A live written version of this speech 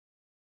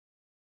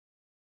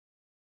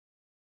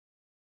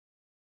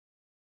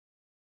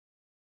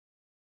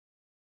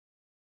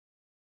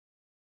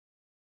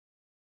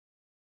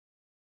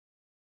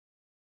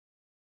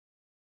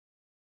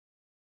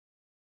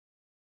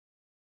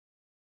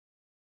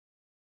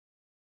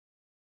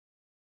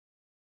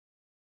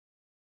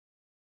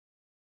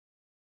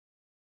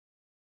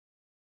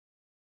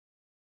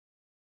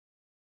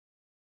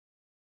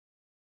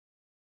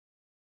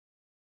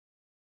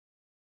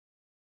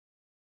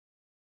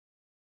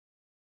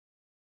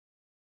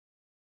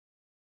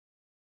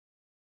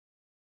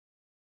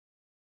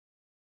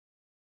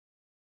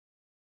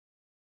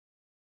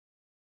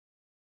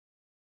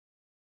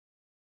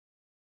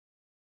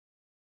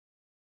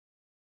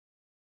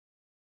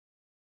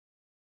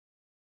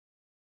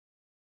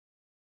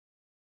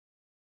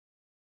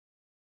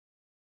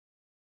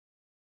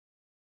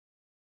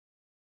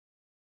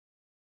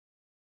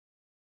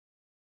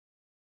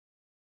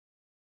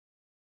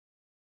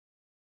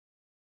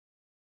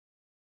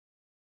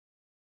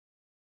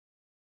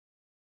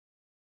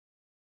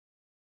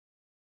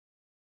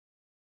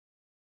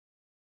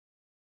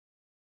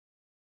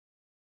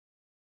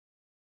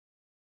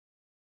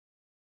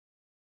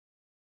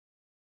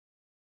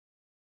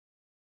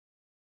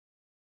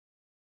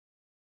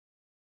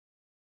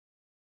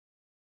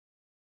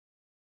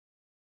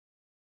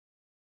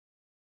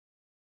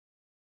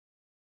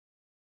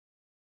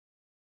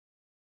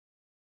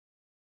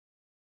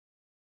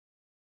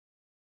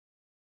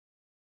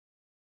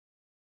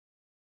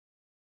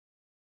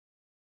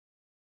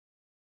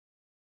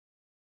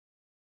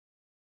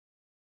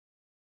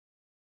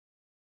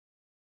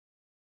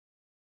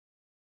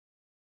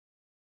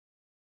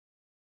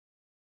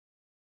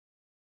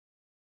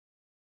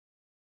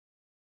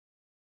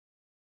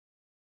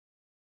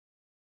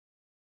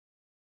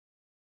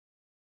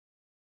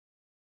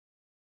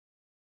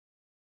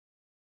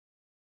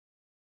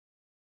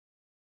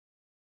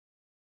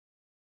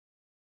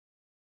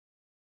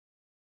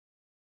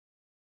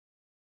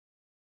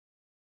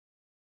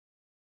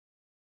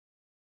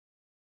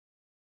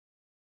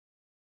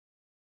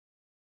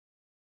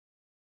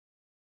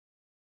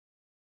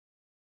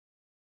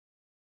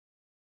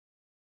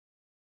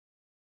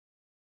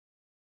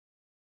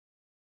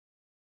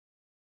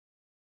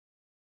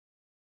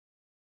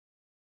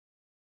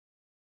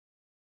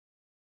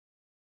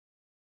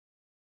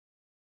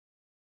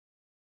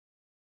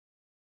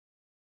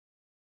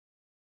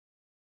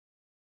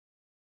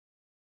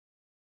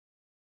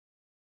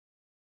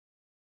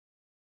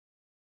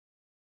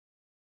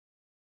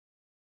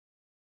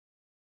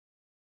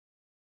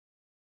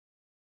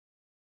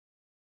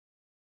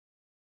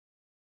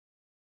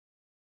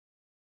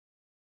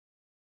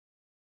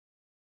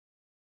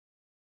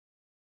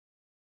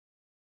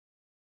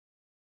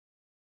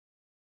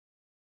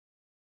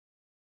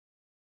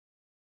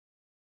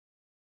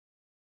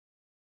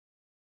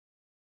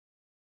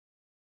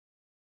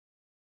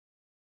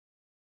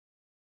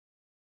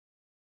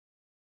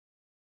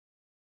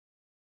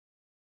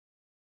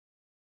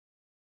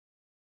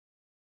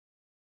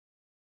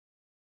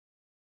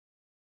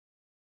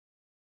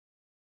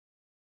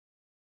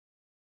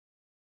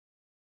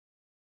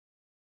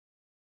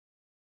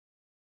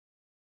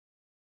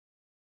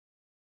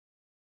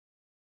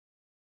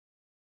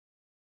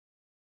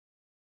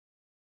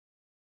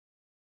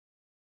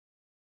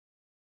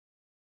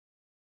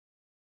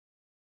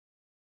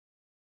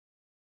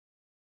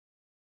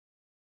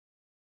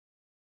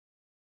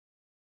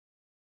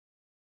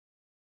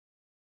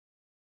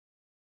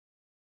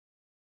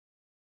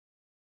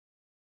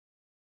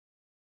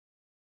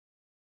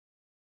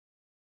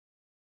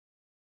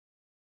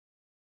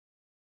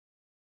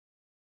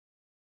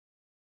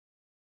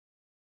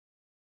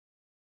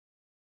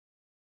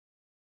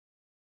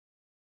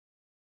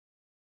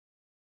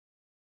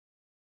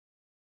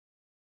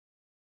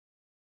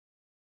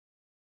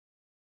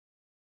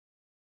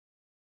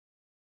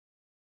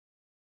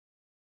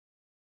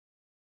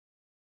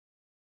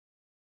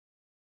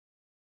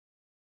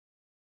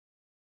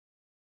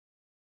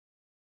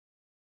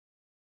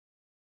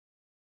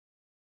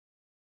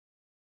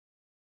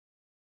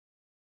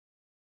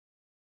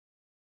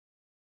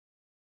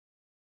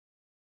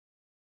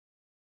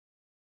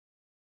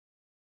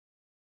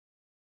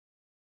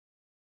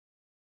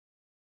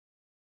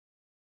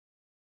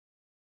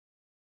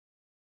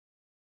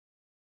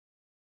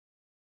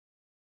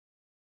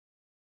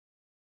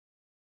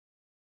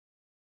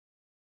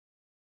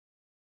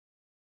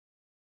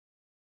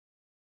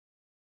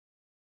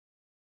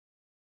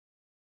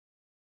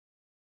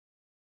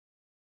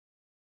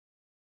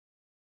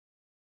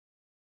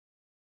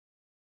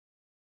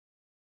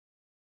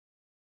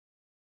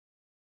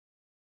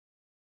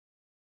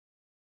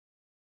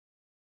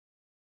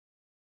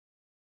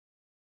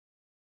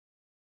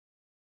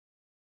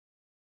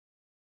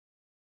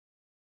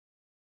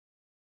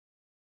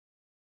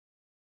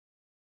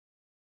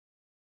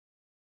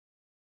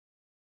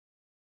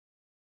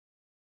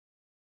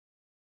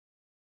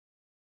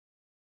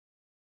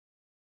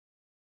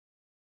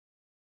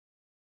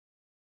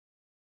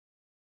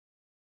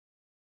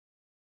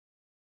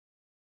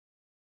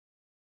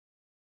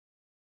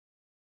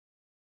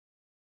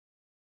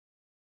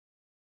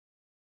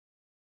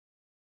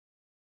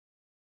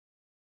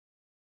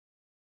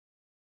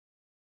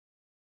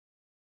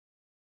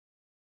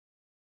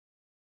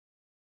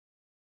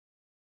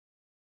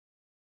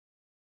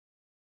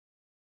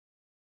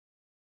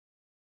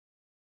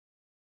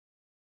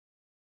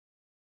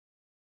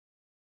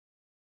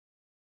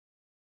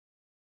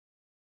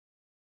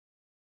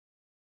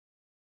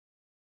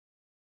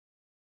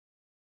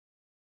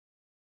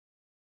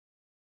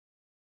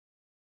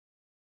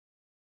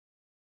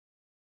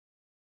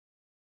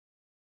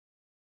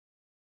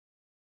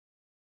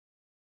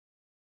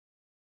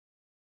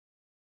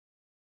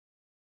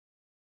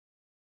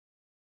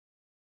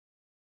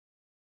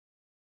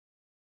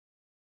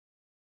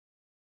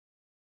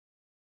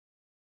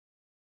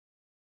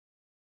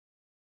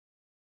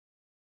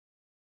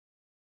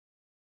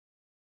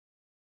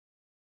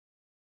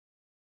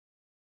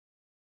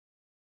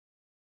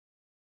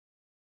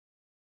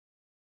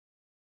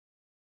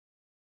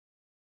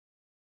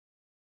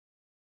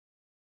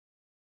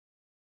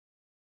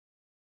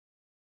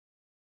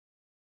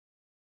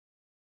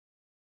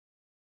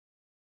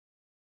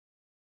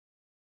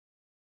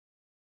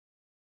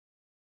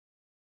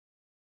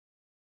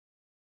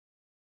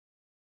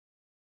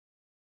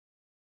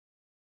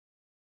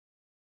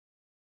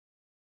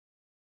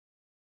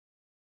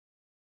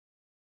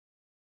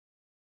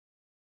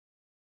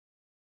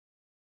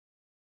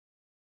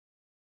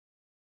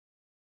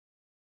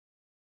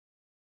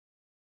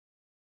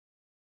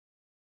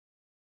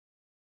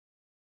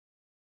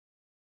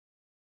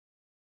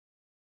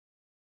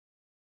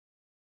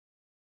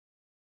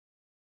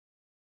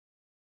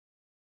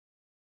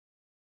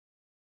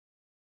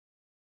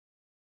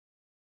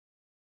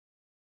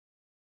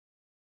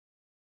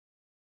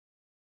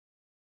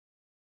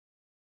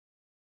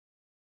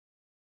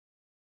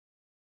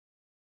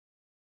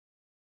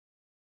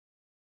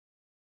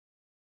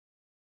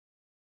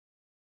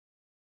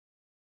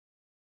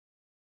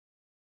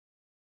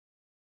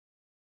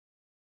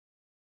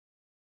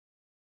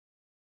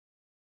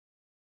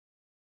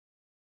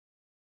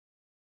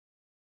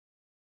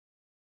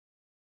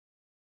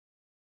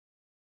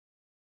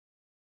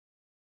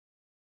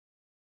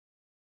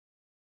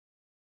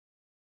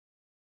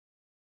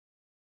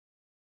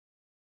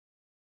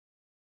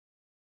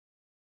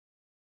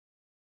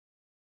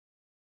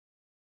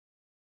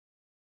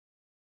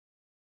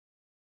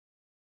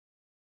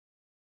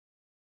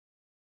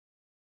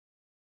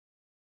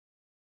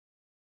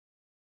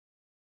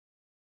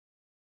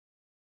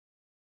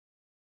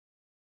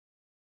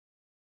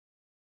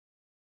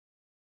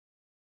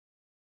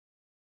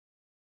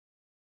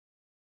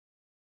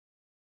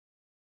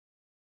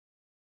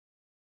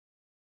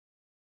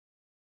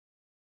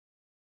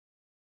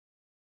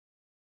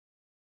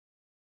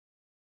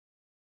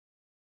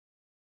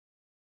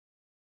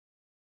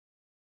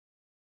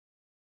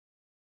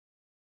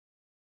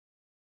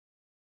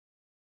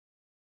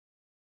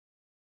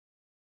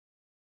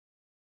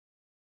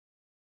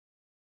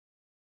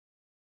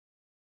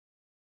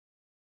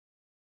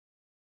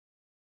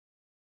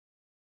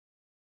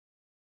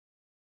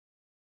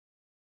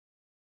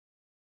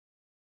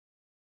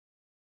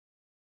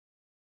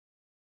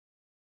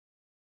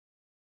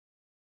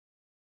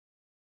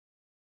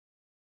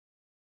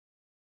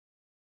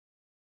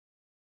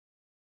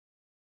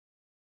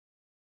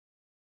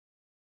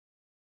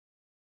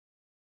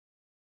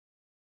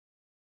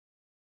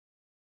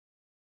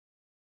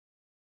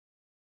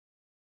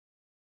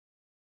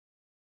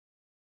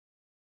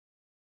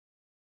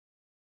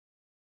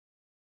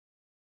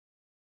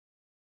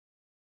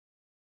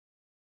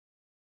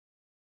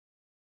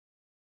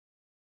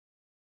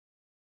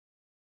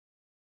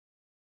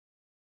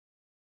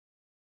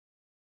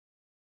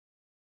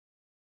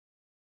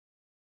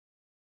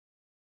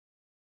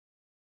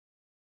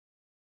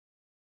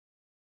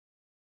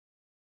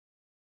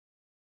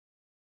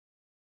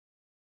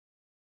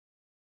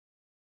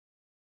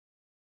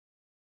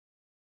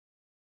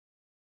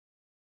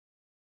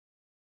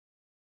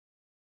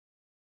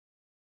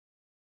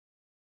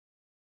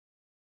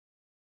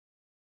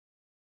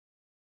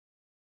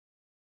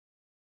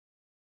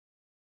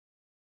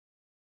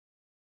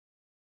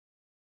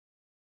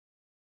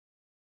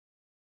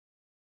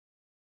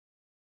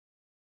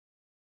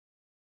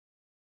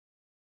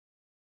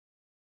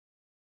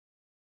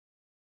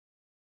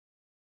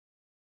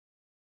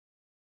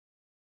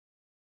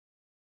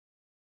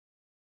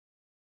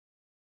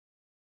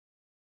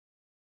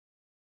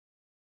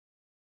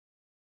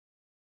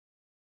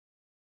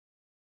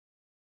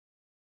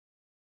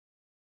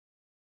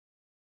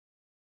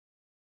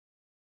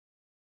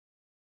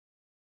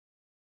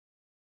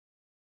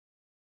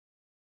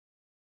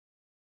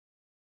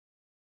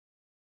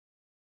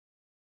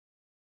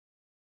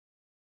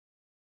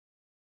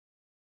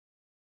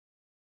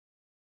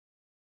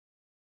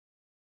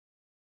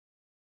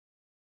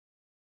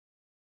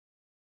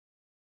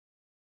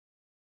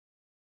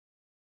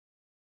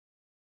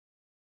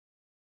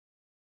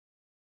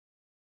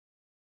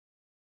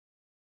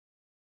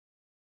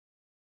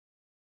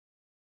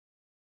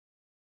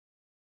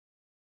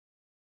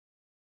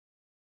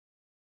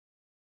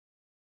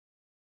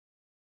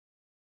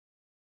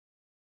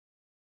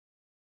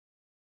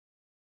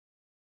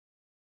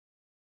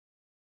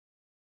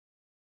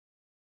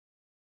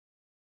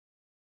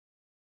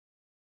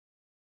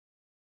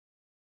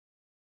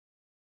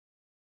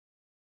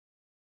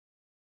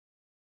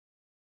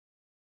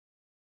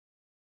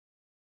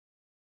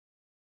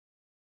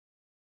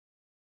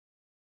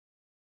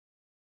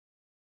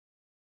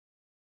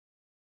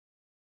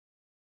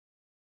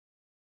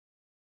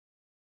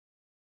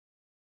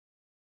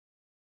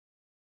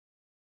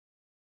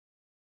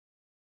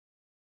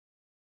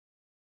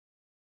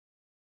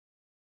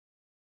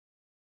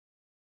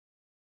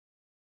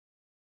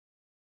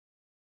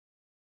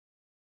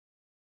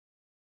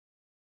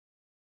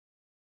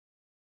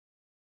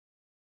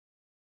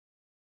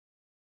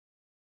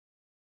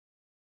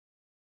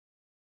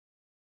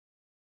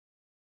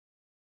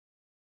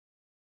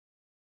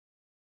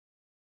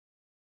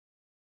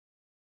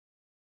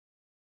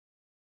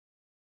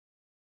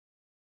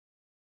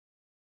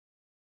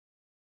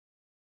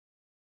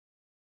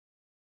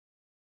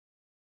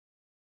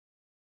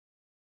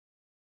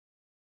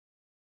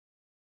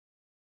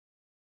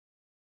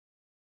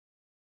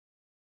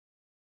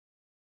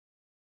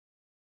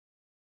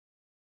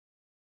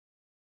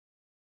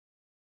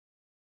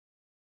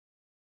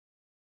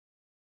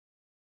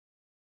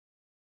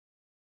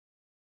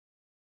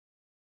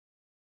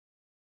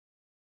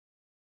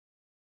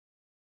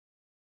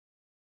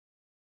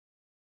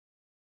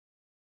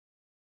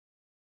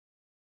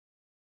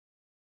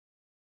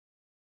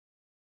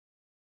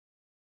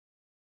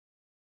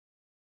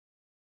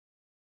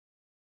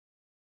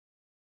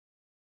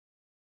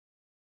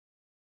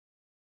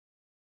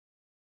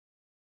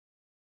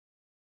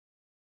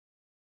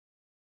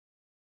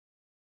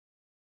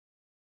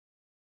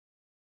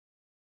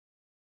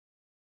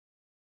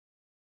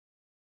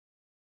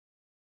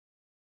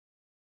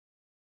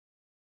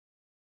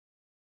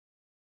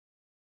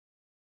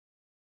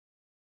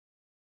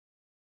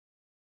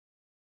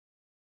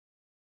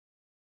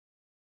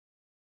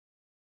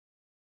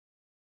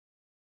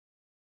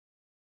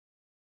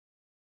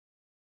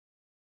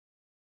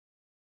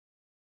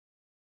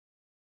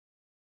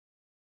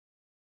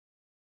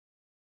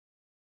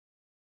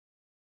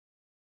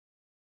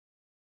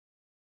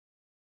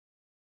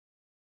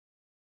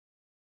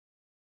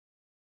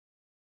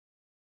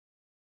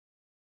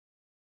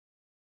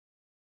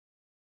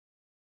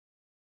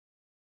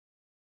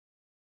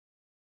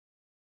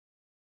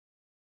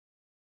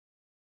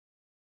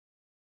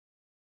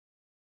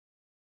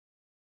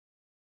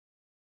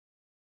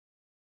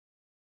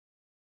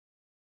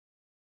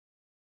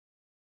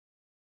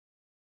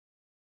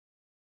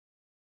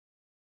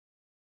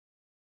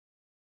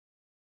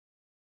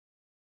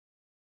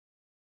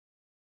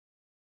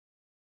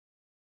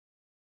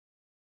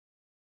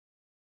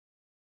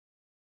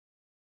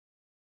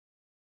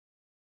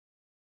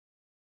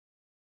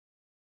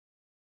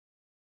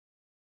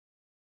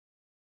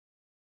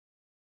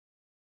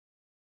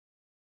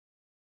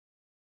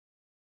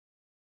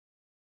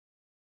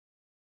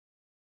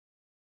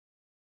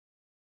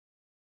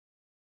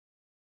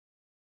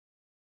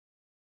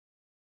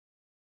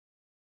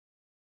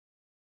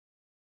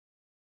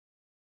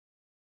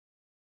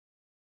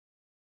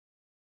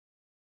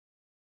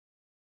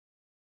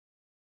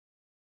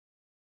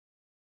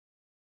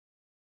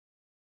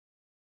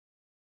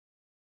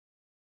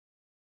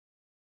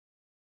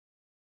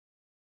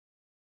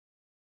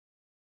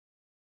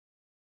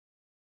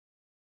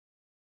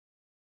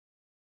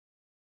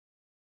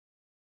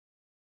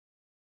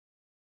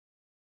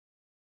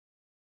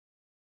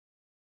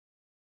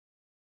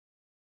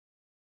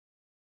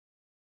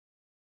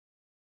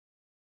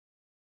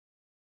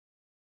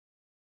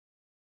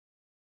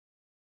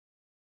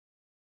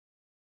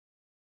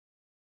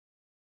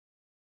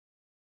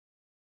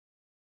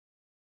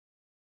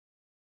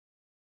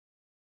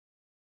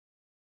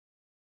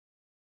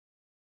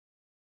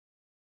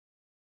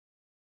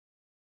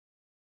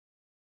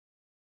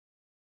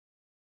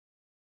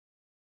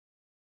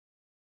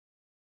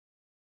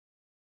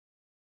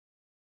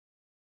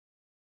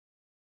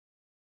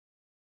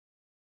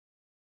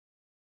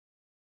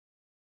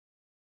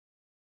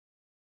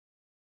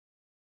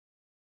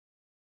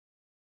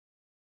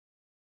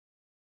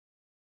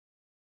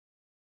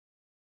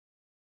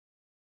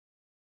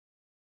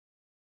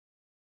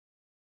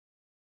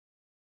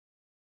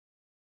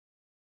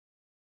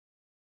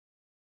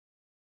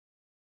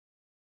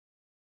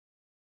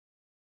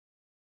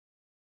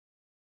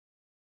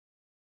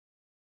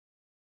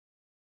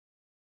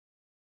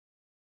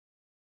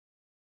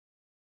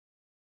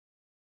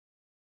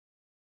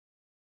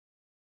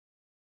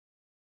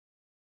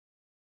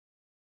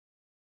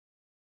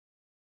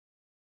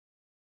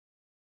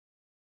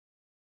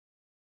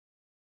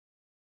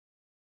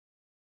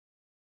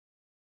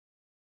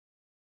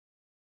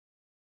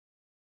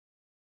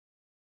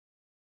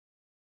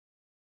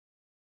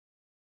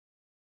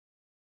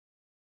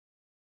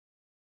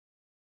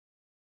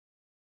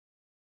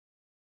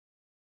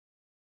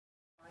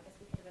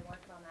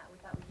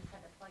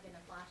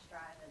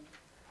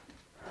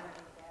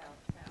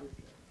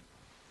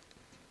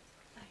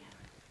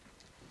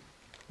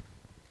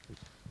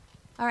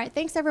All right,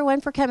 thanks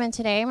everyone for coming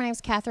today. My name is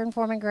Catherine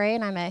Foreman Gray,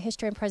 and I'm a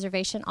History and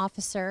Preservation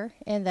Officer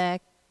in the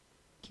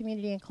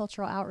Community and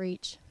Cultural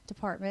Outreach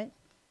Department.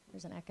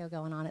 There's an echo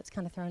going on. It's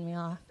kind of throwing me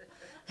off.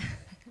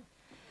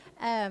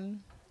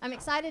 I'm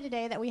excited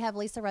today that we have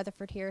Lisa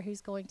Rutherford here, who's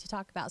going to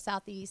talk about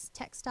Southeast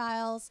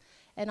Textiles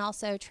and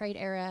also trade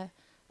era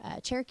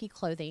Cherokee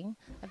clothing.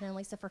 I've known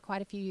Lisa for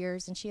quite a few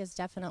years, and she is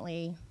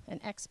definitely an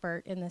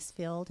expert in this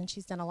field, and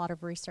she's done a lot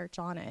of research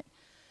on it.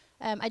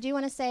 I do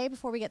want to say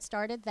before we get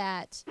started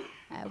that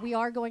we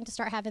are going to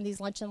start having these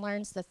lunch and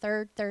learns the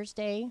third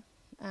Thursday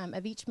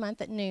of each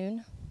month at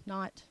noon,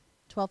 not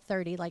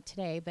 12:30 like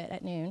today, but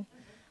at noon.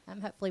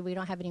 Hopefully we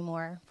don't have any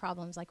more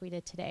problems like we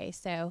did today.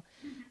 So,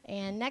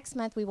 and next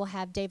month we will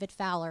have David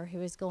Fowler,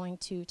 who is going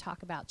to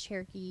talk about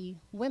Cherokee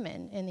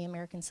women in the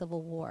American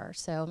Civil War.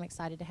 So I'm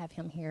excited to have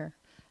him here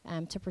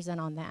to present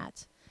on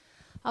that.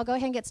 I'll go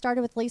ahead and get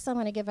started with Lisa. I'm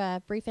going to give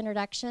a brief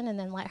introduction and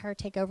then let her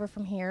take over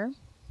from here.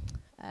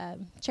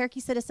 Cherokee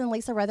citizen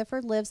Lisa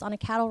Rutherford lives on a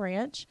cattle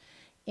ranch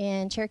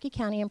in Cherokee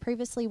County and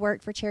previously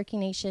worked for Cherokee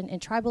Nation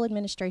in tribal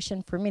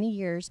administration for many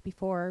years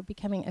before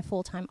becoming a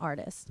full-time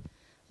artist.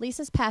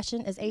 Lisa's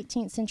passion is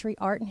 18th century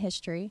art and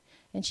history,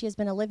 and she has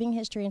been a living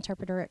history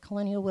interpreter at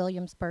Colonial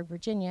Williamsburg,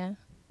 Virginia,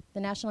 the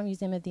National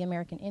Museum of the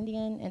American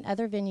Indian, and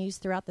other venues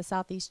throughout the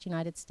Southeast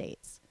United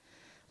States.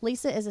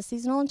 Lisa is a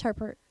seasonal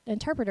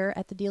interpreter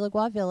at the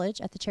Diligwa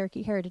Village at the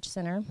Cherokee Heritage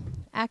Center.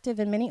 Active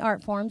in many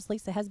art forms,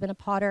 Lisa has been a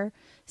potter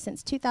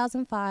since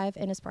 2005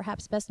 and is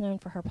perhaps best known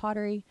for her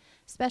pottery,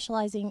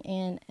 specializing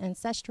in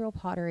ancestral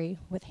pottery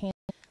with hand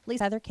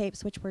leather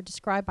capes, which were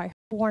described by her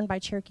worn by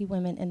Cherokee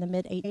women in the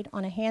mid-80s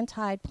on a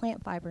hand-tied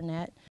plant fiber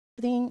net.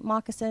 Clothing,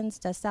 moccasins,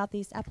 does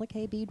Southeast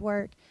applique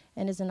beadwork,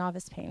 and is a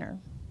novice painter.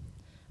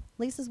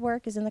 Lisa's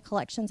work is in the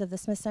collections of the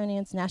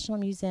Smithsonian's National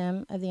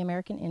Museum of the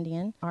American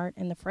Indian Art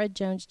and the Fred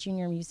Jones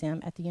Jr.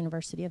 Museum at the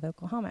University of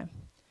Oklahoma.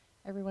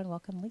 Everyone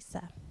welcome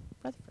Lisa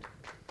Rutherford.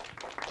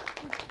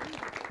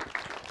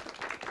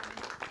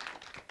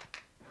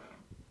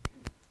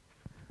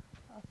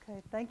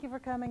 Okay, thank you for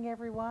coming,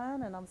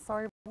 everyone, and I'm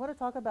sorry. I want to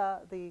talk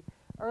about the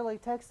early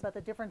text about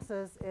the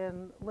differences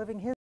in living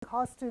history,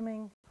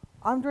 costuming.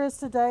 I'm dressed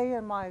today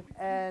in my,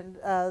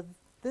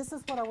 this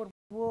is what I would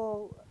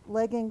wool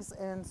leggings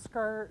and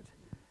skirt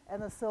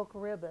and a silk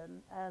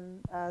ribbon, and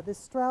this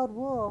Stroud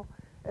wool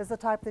is the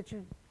type that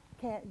you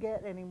can't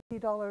get any.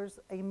 $50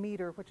 a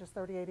meter, which is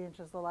 38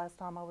 inches the last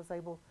time I was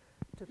able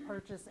to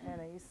purchase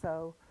any.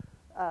 So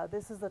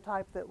this is the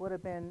type that would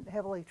have been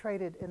heavily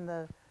traded in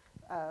the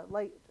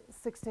late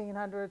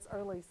 1600s,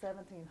 early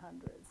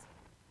 1700s.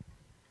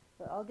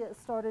 But I'll get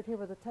started here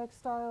with the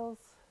textiles.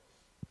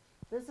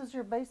 This is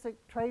your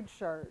basic trade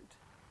shirt.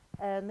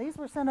 And these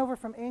were sent over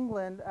from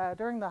England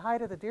during the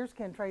height of the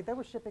deerskin trade. They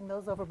were shipping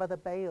those over by the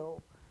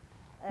bale.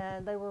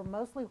 And they were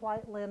mostly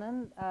white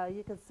linen.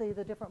 You can see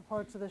the different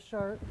parts of the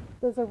shirt.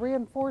 There's a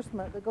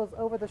reinforcement that goes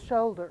over the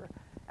shoulder.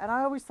 And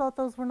I always thought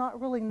those were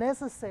not really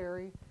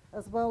necessary,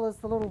 as well as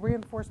the little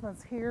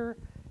reinforcements here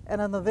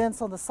and on the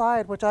vents on the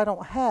side, which I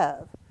don't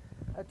have,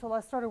 until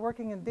I started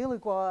working in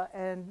Diligwa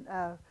and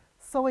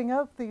sewing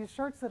up these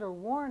shirts that are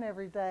worn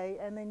every day.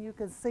 And then you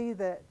can see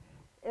that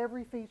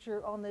every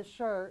feature on this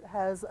shirt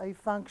has a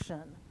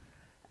function,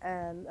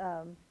 and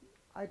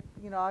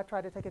I try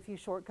to take a few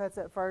shortcuts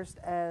at first,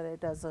 and it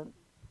doesn't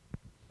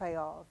pay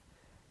off.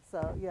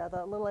 So yeah,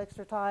 that little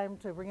extra time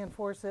to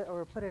reinforce it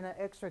or put in an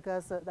extra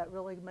gusset, that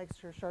really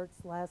makes your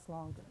shirts last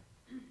longer.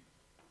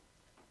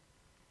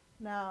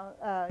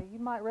 Now you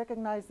might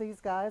recognize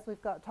these guys.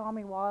 We've got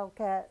Tommy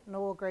Wildcat,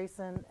 Noel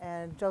Grayson,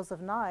 and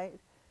Joseph Knight,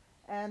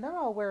 and they're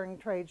all wearing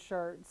trade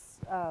shirts.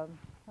 I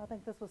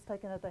think this was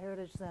taken at the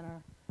Heritage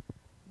Center.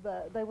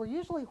 But they were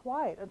usually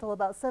white until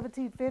about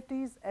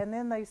 1750s, and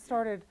then they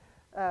started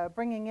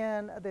bringing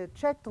in the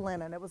checked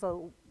linen. It was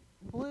a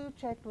blue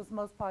checked was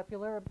most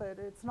popular, but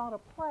it's not a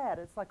plaid.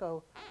 It's like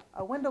a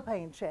window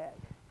pane check.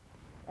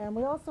 And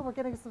we also were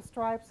getting some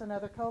stripes and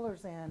other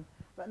colors in.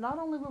 But not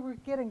only were we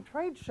getting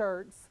trade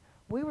shirts,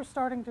 we were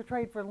starting to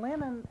trade for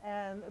linen,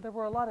 and there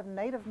were a lot of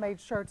native-made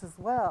shirts as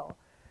well.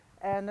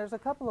 And there's a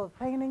couple of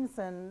paintings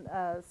and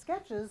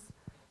sketches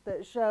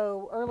that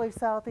show early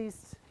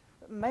Southeast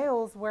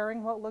males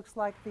wearing what looks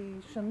like the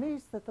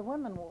chemise that the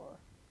women wore.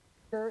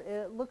 Here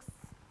it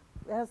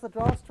has the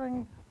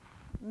drawstring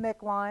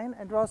neckline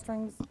and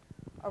drawstrings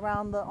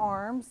around the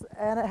arms,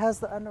 and it has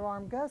the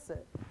underarm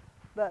gusset.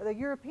 But the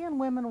European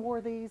women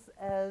wore these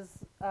as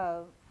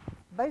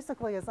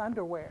basically as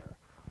underwear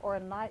or a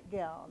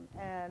nightgown,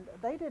 and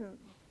they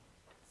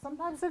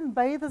sometimes didn't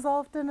bathe as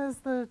often as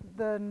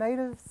the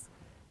natives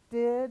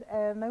did,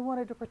 and they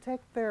wanted to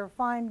protect their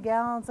fine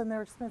gowns and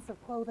their expensive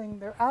clothing,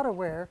 their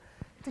outerwear,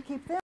 to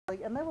keep them,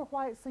 and they were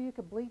white so you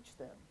could bleach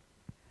them.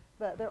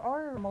 But there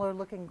are similar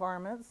looking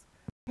garments,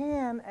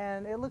 and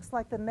it looks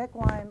like the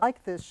neckline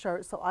like this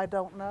shirt, so I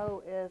don't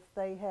know if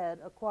they had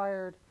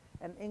acquired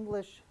an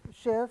English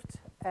shift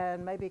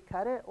and maybe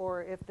cut it,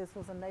 or if this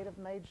was a native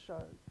made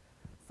shirt.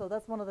 So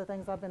that's one of the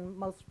things I've been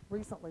most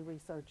recently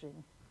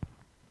researching.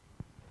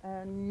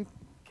 And you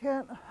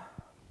can't,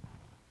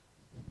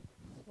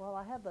 Well,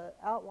 I had the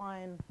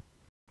outline.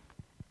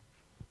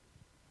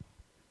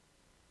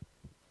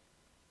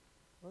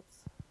 Whoops.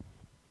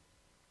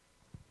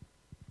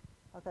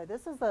 Okay,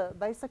 this is the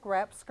basic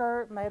wrap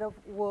skirt made of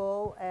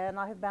wool, and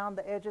I have bound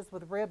the edges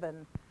with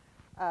ribbon.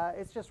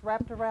 It's just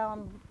wrapped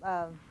around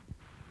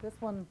this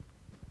one.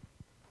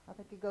 I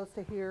think it goes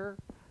to here.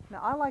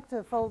 Now I like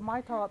to fold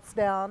my tops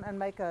down and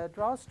make a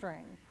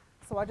drawstring.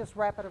 So I just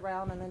wrap it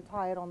around and then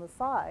tie it on the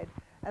side.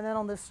 And then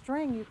on this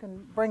string you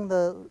can bring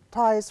the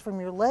ties from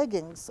your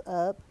leggings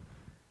up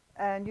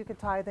and you can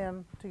tie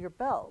them to your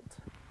belt.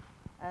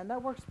 And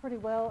that works pretty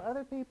well.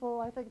 Other people,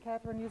 I think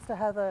Catherine used to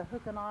have a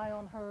hook and eye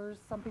on hers.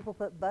 Some people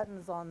put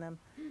buttons on them.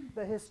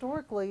 But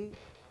historically,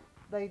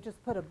 they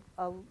just put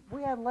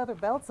we had leather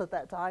belts at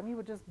that time. You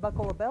would just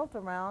buckle a belt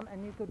around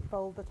and you could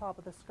fold the top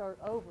of the skirt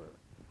over.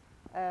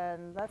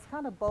 And that's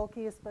kind of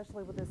bulky,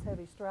 especially with this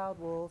heavy Stroud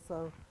wool,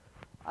 so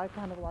I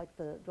kind of like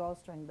the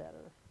drawstring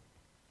better.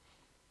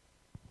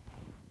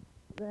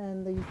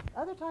 Then the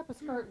other type of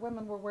skirt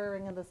women were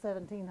wearing in the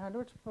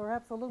 1700s,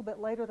 perhaps a little bit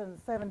later than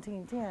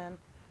 1710,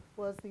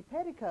 was the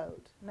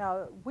petticoat.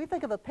 Now, we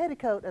think of a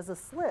petticoat as a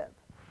slip,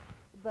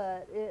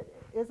 but it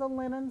is a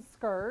linen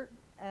skirt,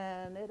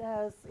 and it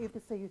has, you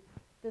can see,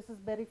 this is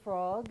Betty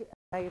Frog,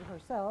 made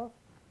herself,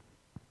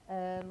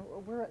 and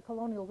we're at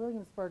Colonial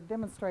Williamsburg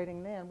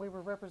demonstrating then. We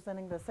were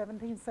representing the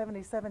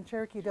 1777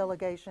 Cherokee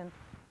delegation,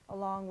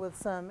 along with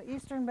some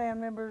Eastern band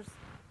members,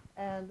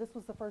 and this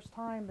was the first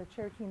time the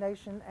Cherokee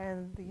Nation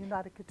and the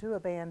United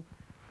Katua Band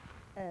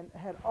and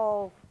had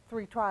all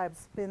three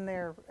tribes been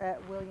there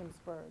at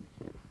Williamsburg.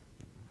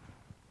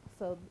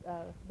 So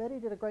Betty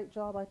did a great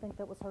job. I think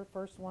that was her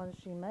first one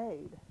she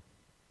made.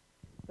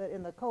 But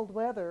in the cold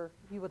weather,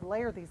 you would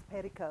layer these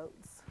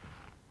petticoats.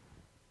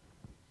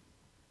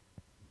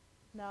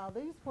 Now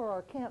these were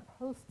our camp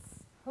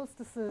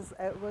hostesses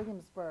at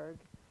Williamsburg,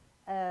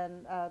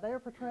 and they are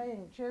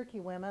portraying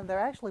Cherokee women. They're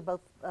actually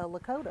both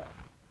Lakota.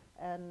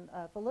 And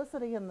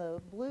Felicity in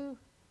the blue,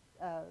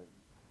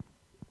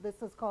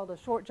 this is called a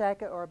short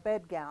jacket or a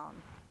bed gown.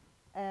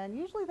 And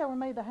usually they were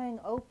made to hang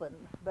open,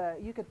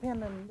 but you could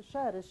pin them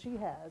shut as she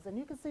has. And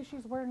you can see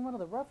she's wearing one of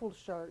the ruffled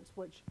shirts,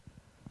 which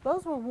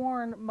those were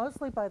worn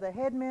mostly by the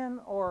headmen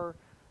or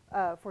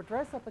for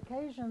dress-up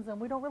occasions, and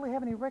we don't really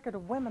have any record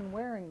of women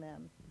wearing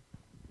them.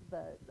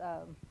 But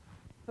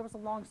there was a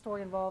long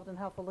story involved in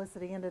how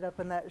Felicity ended up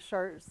in that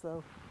shirt,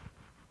 so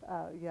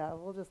yeah,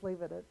 we'll just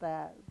leave it at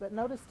that. But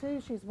notice too,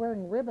 she's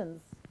wearing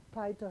ribbons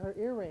tied to her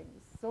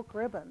earrings, silk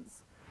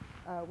ribbons.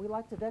 We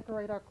like to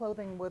decorate our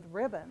clothing with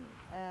ribbon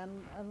and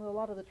a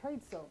lot of the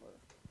trade silver.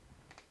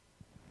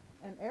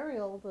 And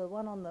Ariel, the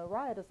one on the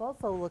right, is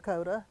also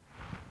Lakota.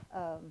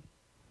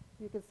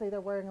 You can see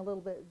they're wearing a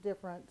little bit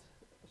different.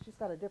 She's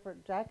got a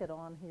different jacket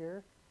on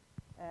here.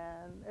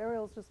 And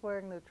Ariel's just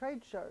wearing the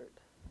trade shirt.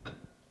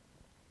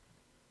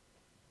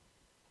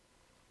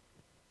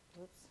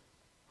 Oops.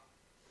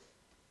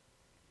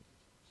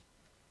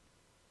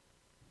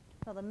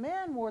 Now the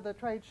men wore the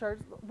trade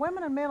shirts.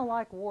 Women and men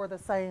alike wore the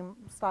same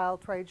style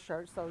trade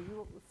shirts. So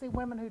you see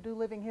women who do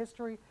living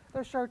history,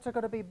 their shirts are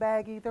going to be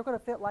baggy. They're going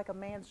to fit like a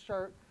man's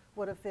shirt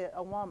would have fit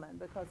a woman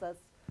because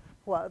that's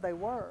what they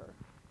were.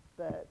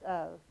 But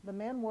the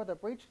men wore the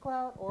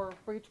breechclout or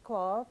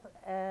breechcloth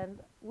and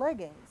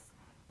leggings.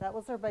 That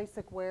was their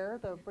basic wear.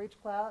 The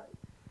breechclout,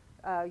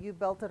 you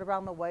belted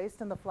around the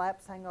waist and the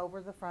flaps hang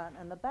over the front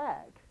and the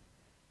back.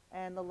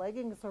 And the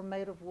leggings are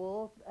made of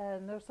wool,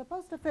 and they're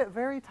supposed to fit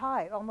very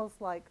tight, almost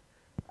like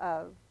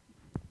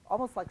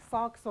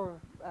socks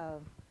or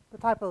the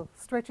type of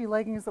stretchy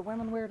leggings that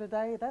women wear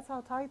today. That's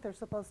how tight they're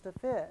supposed to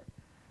fit.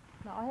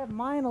 Now I have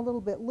mine a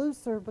little bit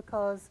looser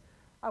because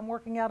I'm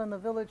working out in the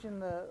village in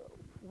the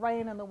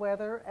rain and the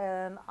weather,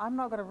 and I'm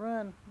not going to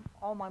ruin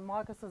all my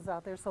moccasins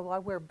out there, so I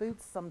wear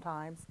boots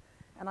sometimes,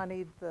 and I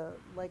need the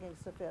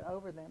leggings to fit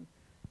over them.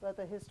 But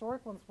the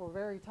historic ones were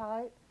very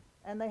tight.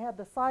 And they had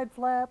the side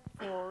flap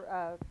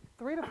for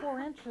 3 to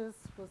 4 inches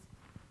was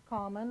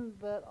common,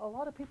 but a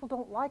lot of people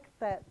don't like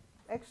that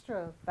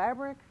extra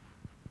fabric,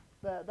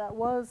 but that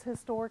was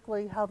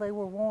historically how they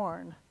were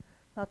worn.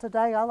 Now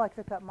today I like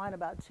to cut mine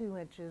about 2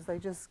 inches. They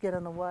just get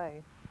in the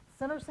way.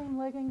 Center seam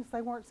leggings,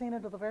 they weren't seen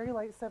until the very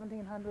late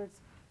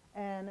 1700s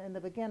and in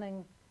the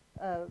beginning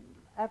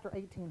after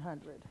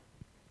 1800.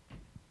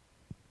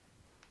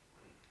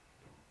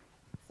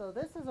 So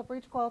this is a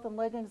breechcloth and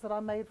leggings that I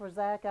made for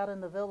Zach out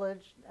in the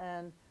village,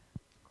 and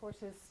of course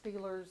his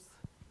Steelers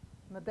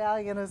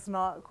medallion is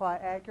not quite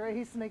accurate.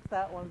 He sneaked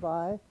that one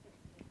by.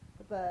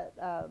 But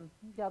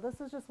yeah, this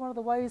is just one of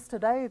the ways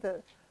today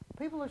that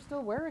people are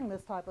still wearing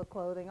this type of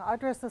clothing. I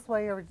dress this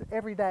way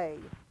every day.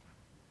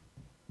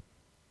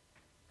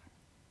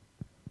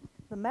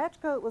 The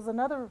match coat was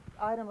another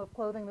item of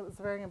clothing that was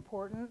very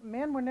important.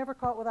 Men were never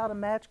caught without a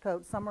match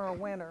coat, summer or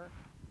winter.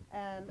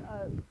 And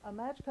a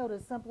match coat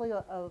is simply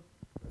a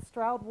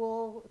Stroud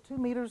wool, 2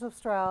 meters of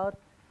Stroud,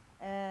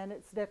 and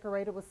it's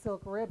decorated with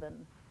silk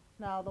ribbon.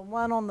 Now the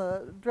one on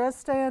the dress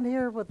stand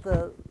here with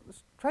the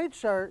trade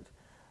shirt,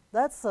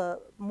 that's a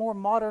more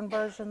modern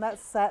version.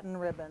 That's satin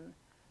ribbon,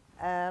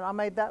 and I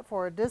made that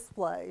for a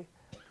display.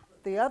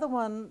 The other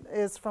one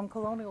is from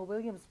Colonial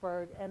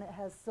Williamsburg, and it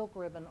has silk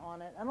ribbon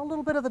on it and a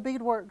little bit of the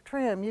beadwork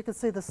trim. You can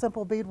see the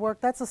simple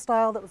beadwork. That's a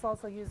style that was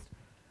also used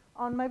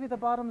on maybe the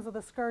bottoms of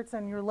the skirts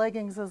and your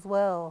leggings as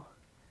well.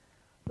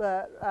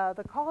 But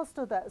the cost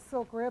of that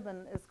silk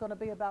ribbon is going to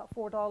be about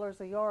 $4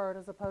 a yard,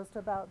 as opposed to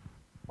about,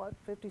 what,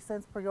 50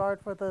 cents per yard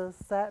for the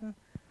satin.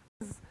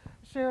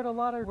 Shared a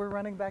lot of, we're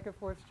running back and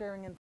forth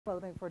sharing in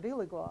clothing for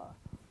Diligwa.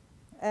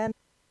 And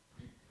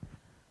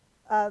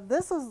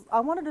I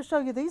wanted to show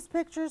you these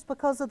pictures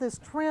because of this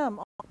trim.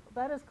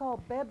 That is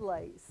called bed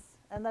lace,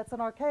 and that's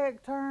an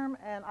archaic term,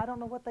 and I don't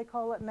know what they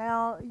call it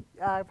now.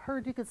 I've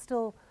heard you could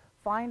still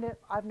find it.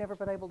 I've never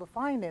been able to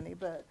find any,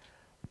 but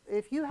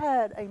if you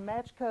had a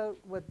match coat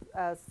with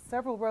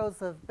several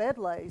rows of bed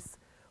lace,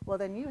 well,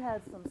 then you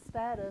had some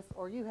status,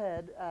 or you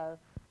had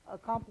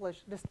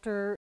accomplished.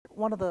 Mr.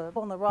 One of the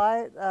on the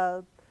right,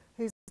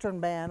 he's Eastern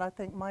band. I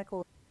think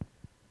Michael,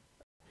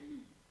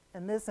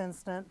 in this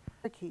instant,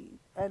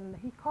 and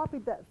he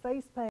copied that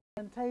face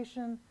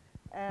paintation.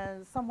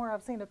 And somewhere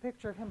I've seen a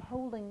picture of him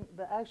holding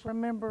the actual.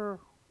 Remember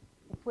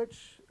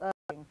which,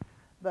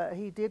 but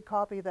he did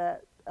copy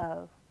that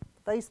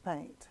face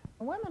paint.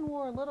 Women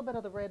wore a little bit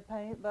of the red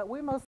paint, but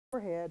we mostly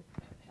forehead.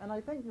 And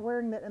I think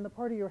wearing that in the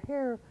part of your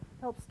hair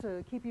helps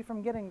to keep you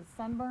from getting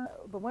sunburn.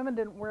 The women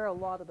didn't wear a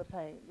lot of the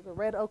paint. The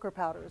red ochre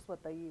powder is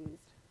what they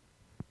used.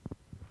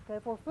 Okay,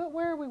 for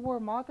footwear, we wore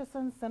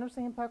moccasins, center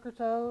seam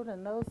pucker-toed,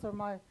 and those are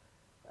my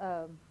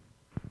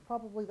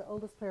probably the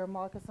oldest pair of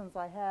moccasins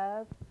I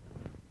have.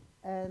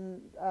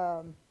 And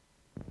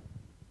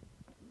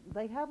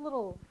they have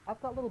little,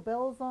 I've got little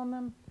bells on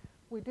them.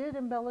 We did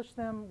embellish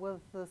them with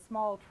the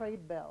small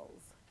trade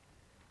bells.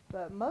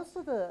 But most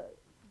of the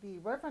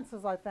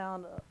references I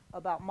found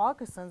about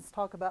moccasins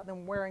talk about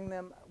them wearing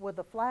them with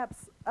the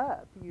flaps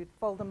up. You'd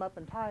fold them up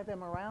and tie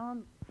them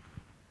around.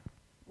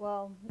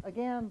 Well,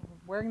 again,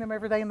 wearing them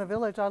every day in the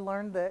village, I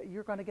learned that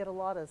you're going to get a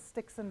lot of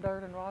sticks and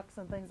dirt and rocks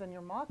and things in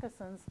your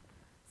moccasins.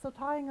 So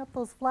tying up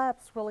those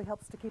flaps really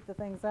helps to keep the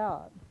things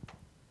out.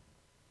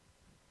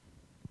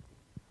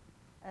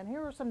 And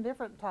here are some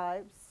different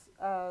types.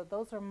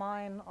 Those are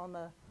mine on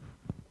the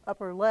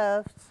upper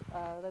left.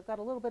 They've got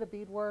a little bit of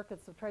beadwork and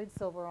some trade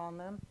silver on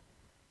them.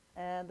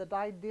 And the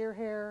dyed deer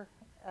hair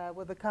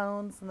with the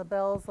cones and the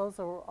bells, those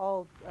are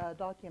all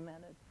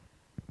documented.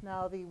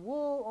 Now the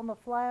wool on the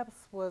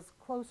flaps was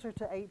closer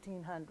to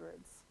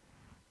 1800s.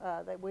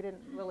 That we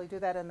didn't really do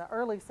that in the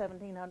early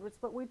 1700s,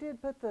 but we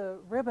did put the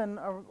ribbon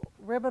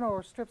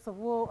or strips of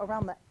wool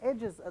around the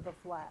edges of the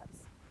flaps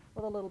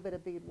with a little bit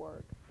of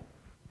beadwork.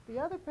 The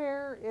other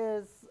pair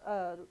is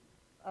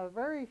a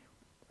very,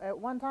 at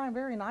one time,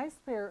 very nice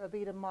pair of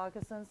beaded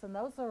moccasins, and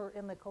those are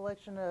in the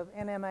collection of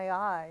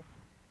NMAI,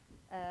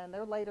 and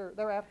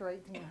they're after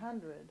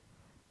 1800.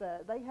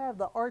 But they have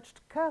the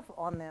arched cuff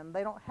on them.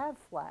 They don't have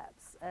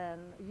flaps, and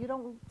you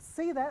don't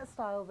see that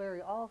style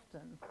very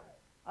often.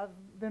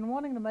 I've been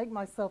wanting to make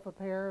myself a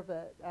pair,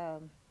 but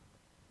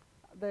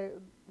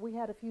we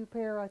had a few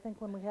pair, I think,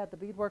 when we had the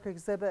beadwork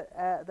exhibit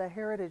at the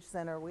Heritage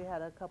Center. We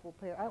had a couple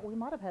pair. We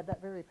might have had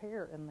that very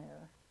pair in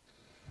there,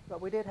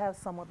 but we did have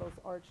some with those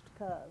arched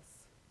cuffs.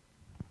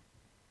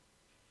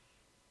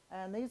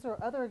 And these are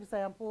other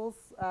examples.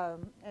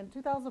 In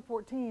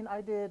 2014,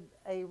 I did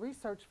a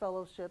research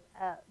fellowship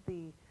at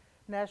the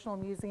National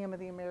Museum of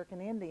the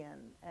American Indian,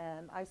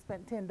 and I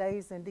spent 10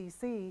 days in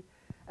DC,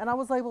 and I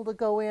was able to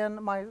go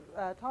in. My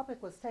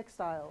topic was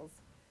textiles,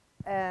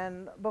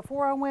 and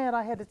before I went,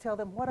 I had to tell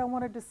them what I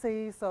wanted to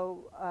see.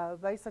 So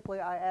basically,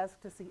 I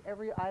asked to see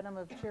every item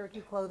of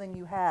Cherokee clothing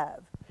you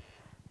have,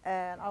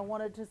 and I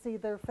wanted to see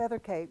their feather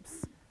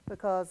capes,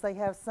 because they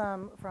have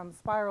some from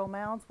spiral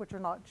mounts, which are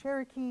not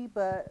Cherokee,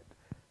 but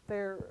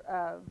they're,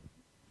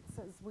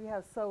 since we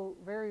have so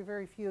very,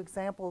 very few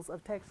examples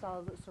of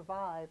textiles that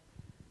survive,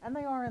 and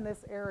they are in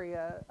this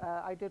area,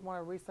 I did want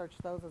to research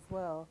those as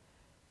well.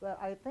 But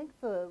I think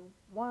the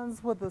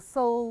ones with the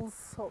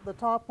soles, the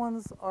top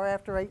ones, are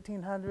after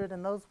 1800,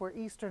 and those were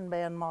Eastern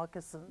band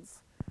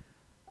moccasins.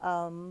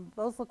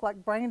 Those look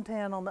like brain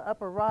tan on the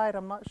upper right.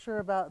 I'm not sure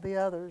about the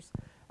others.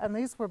 And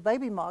these were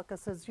baby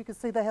moccasins. You can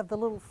see they have the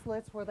little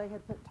slits where they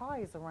had put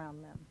ties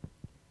around them.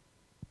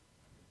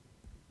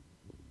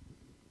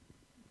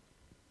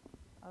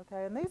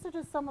 Okay, and these are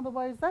just some of the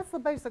ways. That's the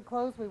basic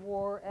clothes we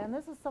wore, and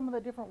this is some of the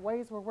different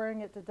ways we're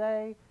wearing it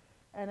today.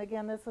 And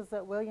again, this is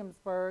at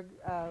Williamsburg.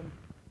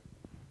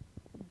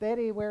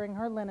 Betty wearing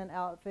her linen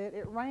outfit.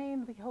 It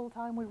rained the whole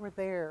time we were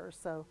there,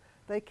 so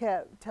they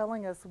kept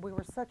telling us we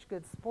were such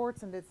good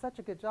sports and did such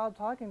a good job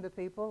talking to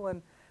people.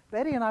 And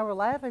Betty and I were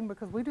laughing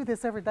because we do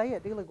this every day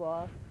at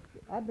Diligwa.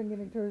 I've been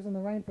giving tours in the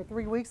rain for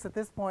 3 weeks at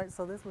this point,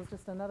 so this was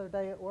just another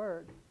day at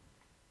work.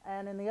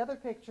 And in the other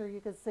picture,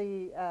 you can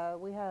see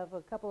we have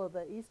a couple of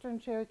the Eastern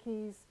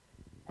Cherokees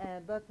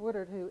and Buck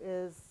Woodard, who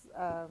is,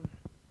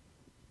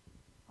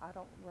 I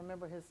don't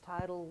remember his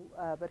title,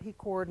 but he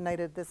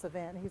coordinated this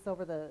event. He's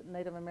over the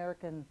Native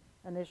American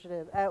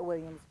Initiative at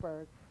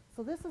Williamsburg.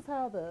 So this is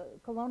how the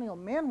colonial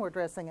men were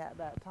dressing at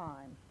that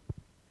time.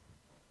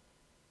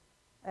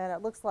 And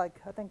it looks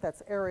like, I think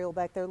that's Ariel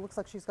back there. It looks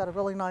like she's got a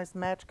really nice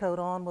match coat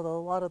on with a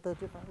lot of the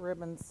different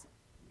ribbons.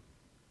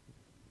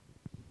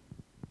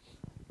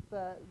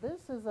 But this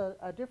is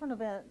a different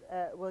event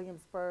at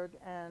Williamsburg,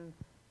 and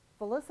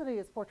Felicity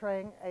is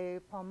portraying a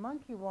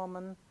Pamunkey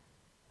woman.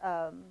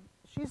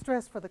 She's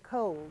dressed for the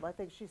cold. I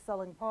think she's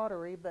selling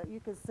pottery, but you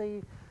can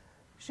see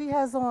she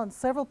has on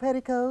several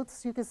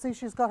petticoats. You can see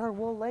she's got her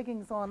wool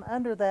leggings on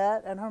under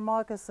that and her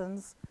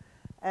moccasins.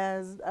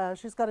 As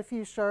she's got a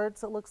few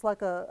shirts. It looks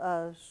like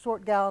a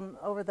short gown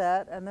over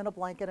that, and then a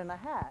blanket and a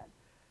hat.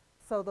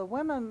 So the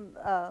women,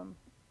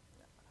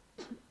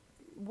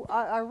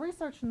 I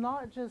researched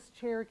not just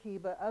Cherokee,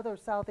 but other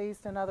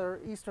Southeast and other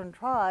Eastern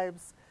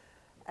tribes,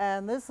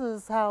 and this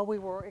is how we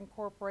were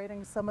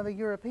incorporating some of the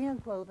European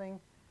clothing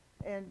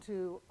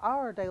into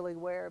our daily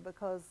wear,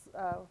 because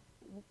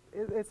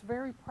it's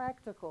very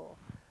practical.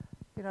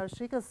 You know,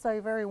 she could stay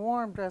very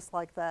warm dressed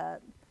like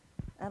that,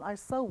 and I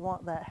so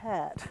want that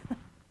hat.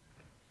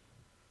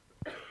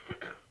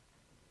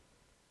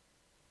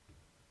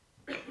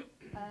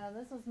 And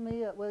this is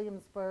me at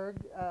Williamsburg,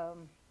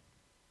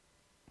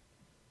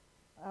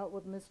 out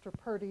with Mr.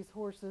 Purdy's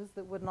horses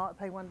that would not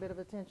pay one bit of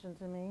attention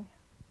to me.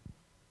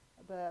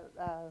 But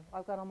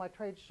I've got on my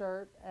trade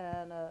shirt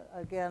and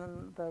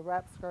again the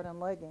wrap skirt and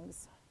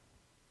leggings.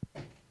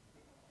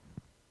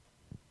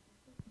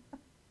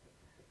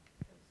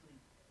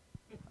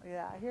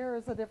 Yeah, here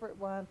is a different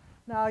one.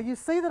 Now you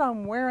see that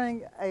I'm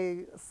wearing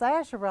a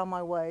sash around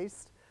my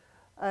waist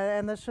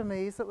and the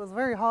chemise. It was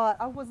very hot.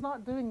 I was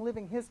not doing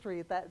living history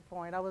at that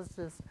point. I was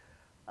just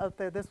up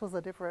there. This was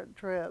a different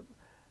trip.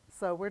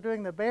 So we're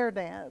doing the bear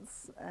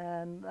dance,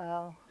 and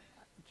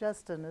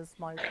Justin is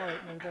my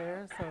partner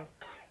there.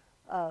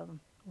 So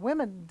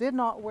women did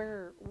not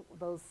wear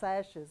those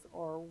sashes,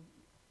 or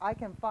I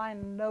can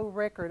find no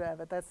record of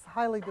it. That's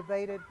highly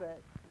debated,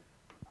 but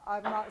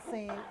I've not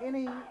seen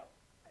any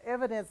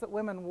evidence that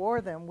women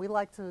wore them. We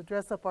like to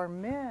dress up our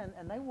men,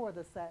 and they wore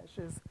the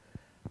sashes.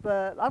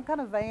 But I'm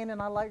kind of vain,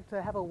 and I like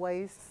to have a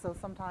waist, so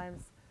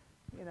sometimes,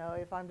 you know,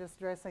 if I'm just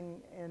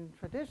dressing in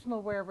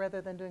traditional wear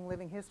rather than doing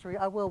living history,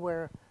 I will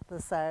wear the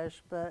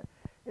sash, but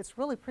it's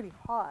really pretty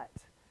hot,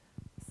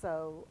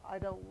 so I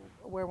don't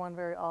wear one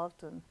very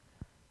often.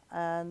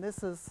 And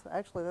this is,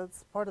 actually,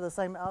 that's part of the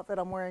same outfit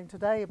I'm wearing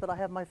today, but I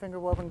have my finger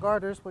woven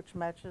garters, which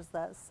matches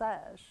that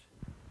sash.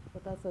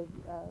 But that's a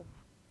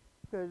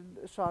good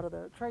shot of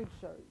the trade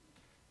shirt.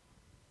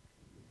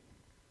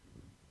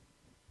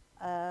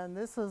 And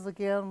this is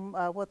again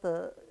what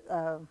the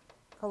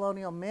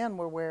colonial men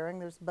were wearing.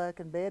 There's Buck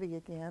and Betty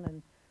again,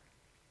 and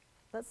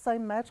that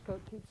same match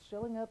coat keeps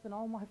showing up in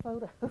all my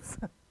photos.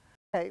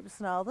 Capes.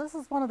 Now this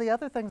is one of the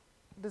other things.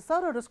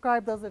 DeSoto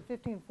described those at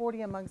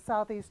 1540 among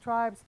Southeast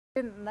tribes.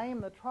 He didn't name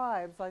the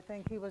tribes. I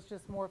think he was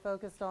just more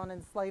focused on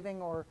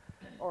enslaving or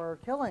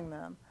killing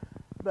them.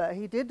 But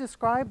he did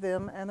describe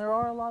them, and there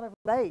are a lot of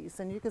base,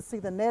 and you can see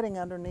the netting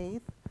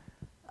underneath.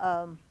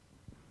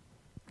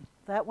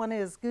 That one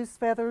is goose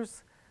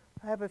feathers.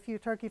 I have a few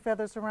turkey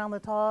feathers around the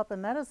top,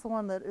 and that is the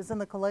one that is in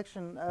the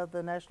collection of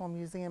the National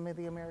Museum of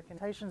the American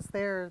Nations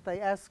there. They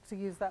asked to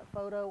use that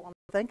photo. I'm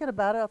thinking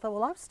about it. I thought,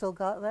 well, I've still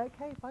got that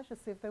cape. I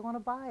should see if they want to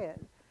buy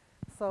it.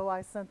 So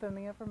I sent them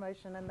the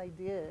information, and they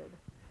did.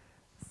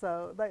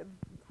 So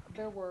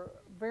there were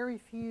very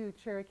few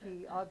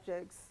Cherokee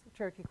objects,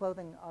 Cherokee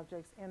clothing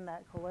objects in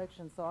that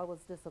collection, so I was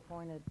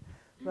disappointed.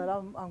 But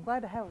I'm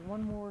glad to have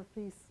one more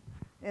piece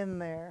in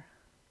there.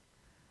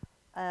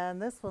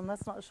 And this one,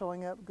 that's not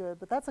showing up good,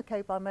 but that's a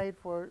cape I made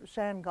for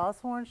Shan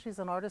Goshorn. She's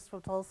an artist from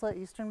Tulsa,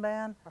 Eastern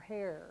Band. Her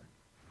hair,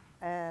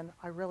 and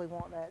I really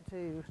want that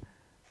too.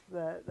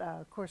 But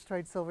of course,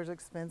 trade silver is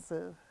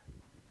expensive.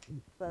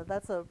 But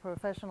that's a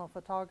professional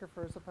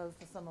photographer as opposed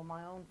to some of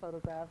my own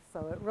photographs,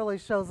 so it really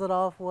shows it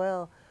off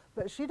well.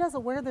 But she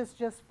doesn't wear this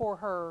just for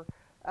her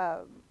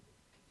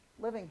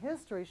living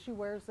history. She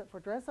wears it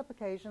for dress-up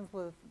occasions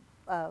with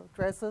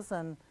dresses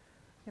and,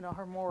 you know,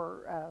 her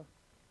more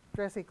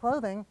dressy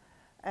clothing.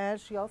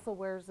 And she also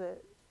wears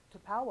it to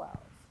powwows.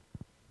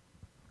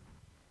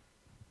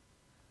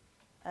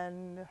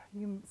 And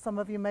some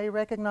of you may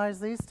recognize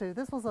these two.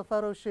 This was a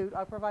photo shoot.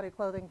 I provided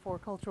clothing for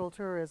cultural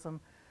tourism.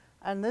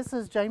 And this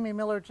is Jamie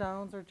Miller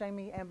Jones, or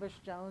Jamie Ambush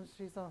Jones.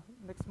 She's a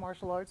mixed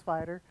martial arts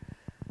fighter.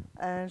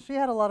 And she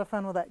had a lot of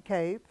fun with that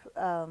cape.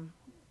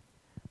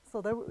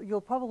 So you'll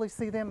probably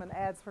see them in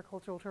ads for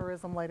cultural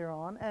tourism later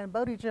on. And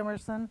Bodie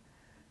Jimerson,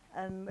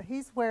 and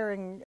he's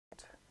wearing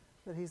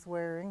that he's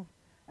wearing.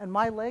 And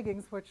my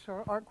leggings, which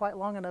aren't quite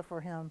long enough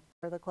for him,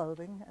 are the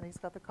clothing, and he's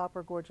got the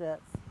copper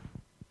gorgettes.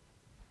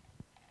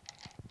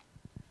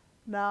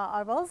 Now,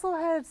 I've also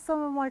had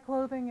some of my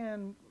clothing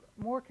in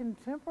more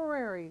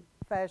contemporary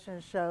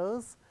fashion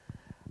shows.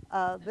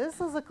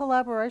 This is a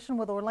collaboration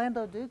with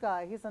Orlando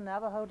Dugai. He's a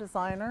Navajo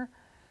designer,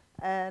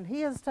 and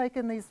he has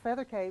taken these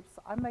feather capes.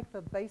 I make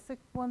the basic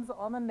ones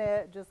on the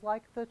net, just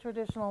like the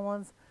traditional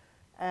ones,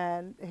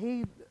 and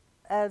he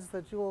adds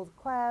the jeweled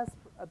clasp,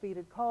 a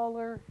beaded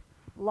collar,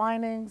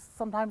 linings.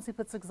 Sometimes he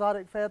puts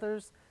exotic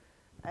feathers,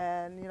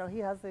 And you know, he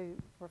has the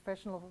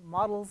professional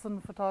models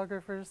and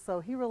photographers, so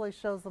he really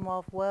shows them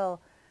off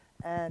well.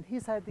 And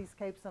he's had these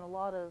capes in a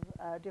lot of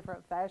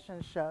different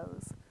fashion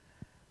shows.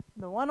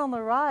 The one on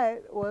the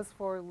right was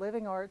for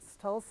Living Arts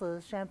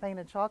Tulsa's Champagne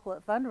and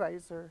Chocolate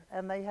fundraiser,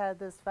 and they had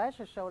this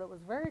fashion show, and it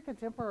was very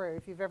contemporary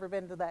if you've ever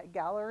been to that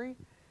gallery.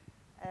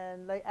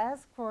 And they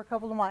asked for a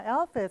couple of my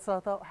outfits, so I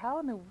thought, how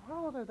in the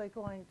world are they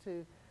going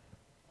to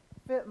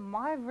fit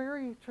my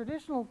very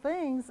traditional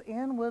things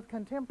in with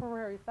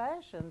contemporary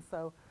fashion?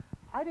 So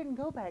I didn't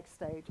go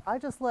backstage. I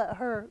just let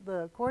her,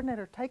 the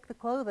coordinator, take the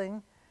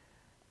clothing,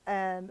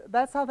 and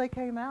that's how they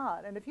came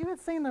out. And if you had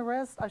seen the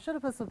rest, I should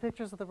have put some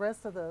pictures of the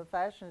rest of the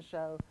fashion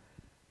show,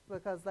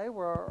 because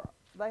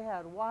they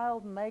had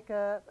wild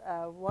makeup.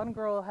 One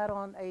girl had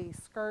on a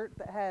skirt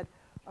that had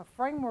a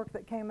framework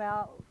that came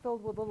out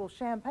filled with little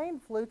champagne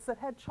flutes that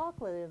had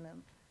chocolate in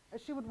them.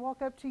 And she would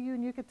walk up to you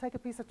and you could take a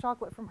piece of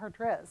chocolate from her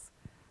dress.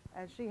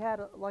 And she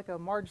had like a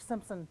Marge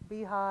Simpson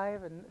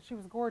beehive, and she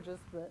was gorgeous.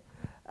 But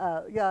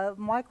yeah,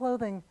 my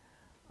clothing,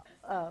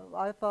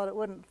 I thought it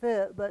wouldn't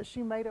fit, but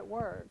she made it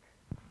work.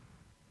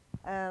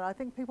 And I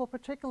think people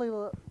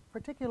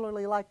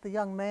particularly like the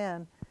young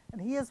man.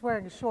 And he is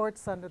wearing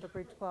shorts under the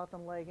breechcloth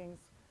and leggings.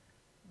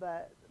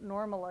 But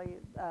normally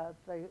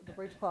the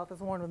breechcloth is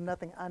worn with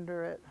nothing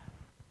under it.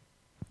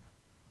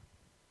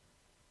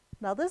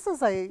 Now this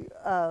is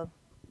a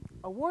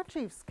war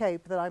chief's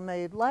cape that I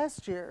made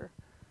last year.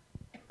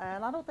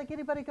 And I don't think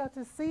anybody got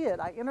to see it.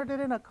 I entered it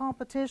in a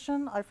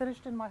competition. I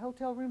finished in my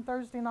hotel room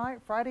Thursday night.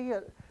 Friday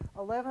at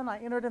 11, I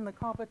entered in the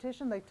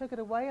competition. They took it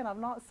away, and I've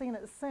not seen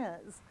it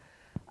since.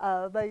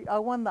 I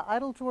won the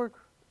Idletorg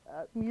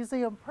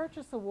Museum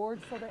Purchase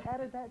Award, so they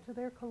added that to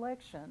their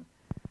collection.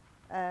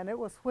 And it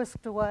was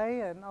whisked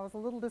away, and I was a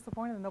little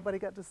disappointed that nobody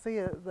got to see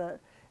it.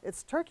 But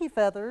it's turkey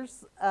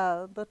feathers.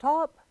 The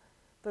top,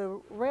 the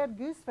red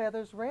goose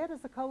feathers, red is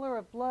the color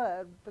of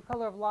blood, the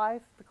color of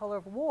life, the color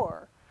of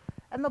war.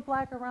 And the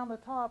black around the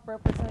top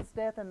represents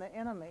death and the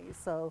enemy.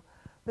 So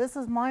this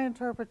is my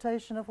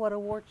interpretation of what a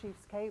war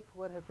chief's cape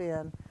would have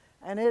been.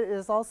 And it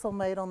is also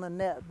made on the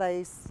net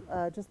base,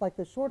 just like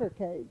the shorter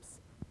capes.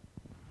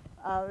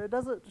 It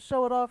doesn't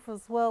show it off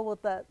as well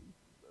with that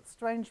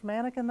strange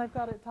mannequin they've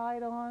got it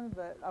tied on,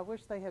 but I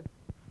wish they had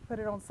put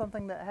it on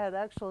something that had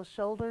actual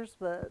shoulders,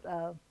 but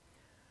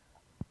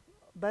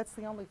that's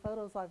the only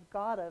photos I've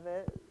got of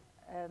it.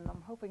 And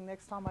I'm hoping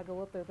next time I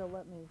go up there, they'll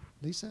let me.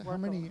 Lisa, how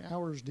many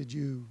hours did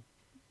you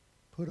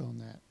put on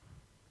that?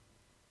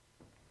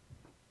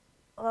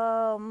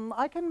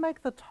 I can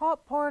make the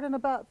top part in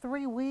about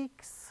 3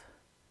 weeks,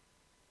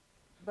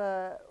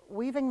 but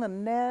weaving the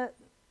net,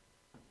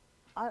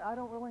 I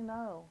don't really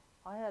know.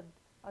 I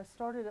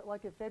started it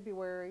like in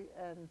February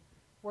and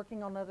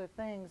working on other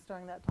things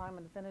during that time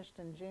and finished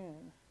in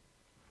June.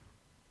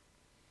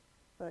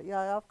 But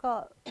yeah, I've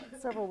got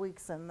several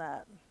weeks in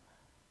that.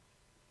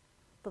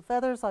 The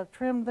feathers, I've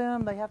trimmed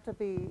them. They have to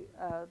be,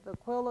 the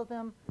quill of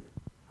them,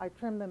 I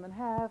trimmed them in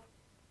half,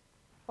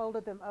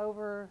 folded them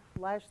over,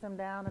 lashed them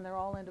down, and they're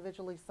all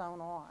individually sewn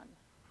on.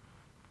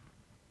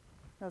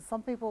 Now,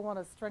 some people want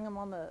to string them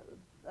on the,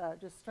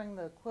 just string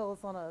the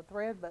quills on a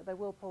thread, but they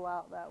will pull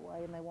out that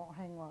way and they won't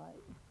hang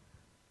right.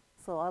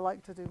 So I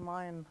like to do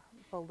mine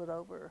folded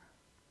over.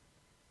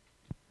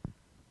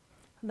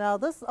 Now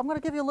this, I'm going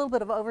to give you a little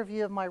bit of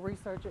overview of my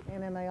research at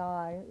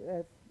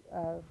NMAI.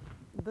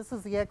 This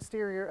is the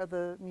exterior of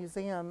the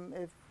museum,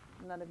 if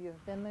none of you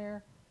have been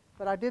there.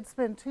 But I did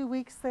spend 2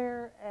 weeks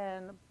there,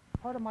 and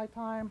part of my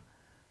time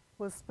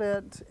was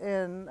spent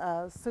in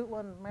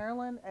Suitland,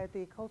 Maryland at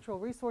the Cultural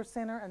Resource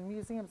Center and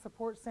Museum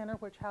Support Center,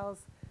 which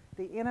house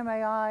the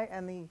NMAI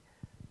and the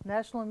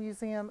National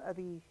Museum of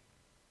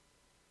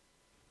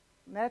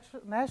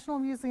National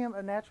Museum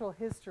of Natural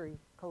History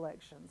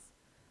collections.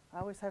 I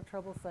always have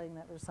trouble saying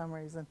that for some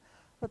reason.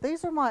 But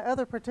these are my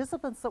other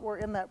participants that were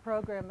in that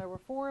program. There were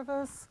 4 of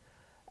us.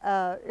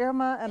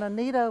 Irma and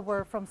Anita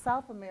were from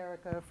South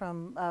America,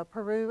 from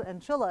Peru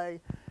and Chile.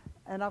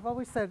 And I've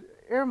always said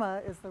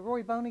Irma is the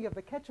Roy Boney of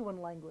the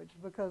Quechuan language,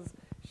 because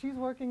she's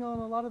working on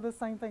a lot of the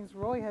same things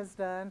Roy has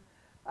done,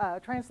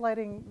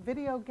 translating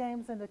video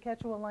games into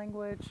Quechua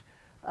language.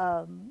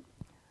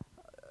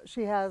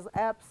 She has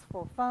apps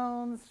for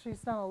phones.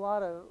 She's done a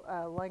lot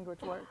of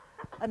language work.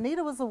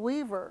 Anita was a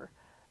weaver,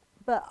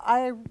 but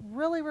I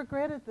really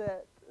regretted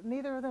that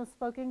neither of them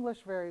spoke English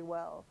very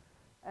well.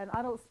 And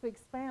I don't speak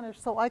Spanish,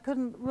 so I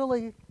couldn't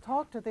really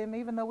talk to them,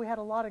 even though we had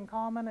a lot in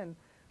common, and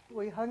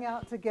we hung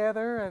out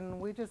together, and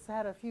we just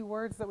had a few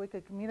words that we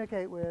could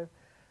communicate with.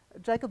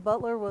 Jacob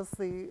Butler was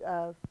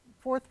the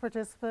 4th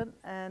participant,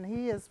 and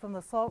he is from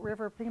the Salt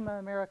River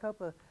Pima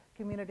Maricopa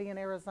community in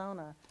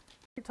Arizona.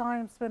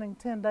 Time spending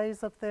 10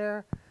 days up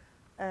there,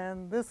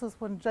 and this is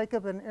when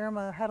Jacob and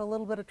Irma had a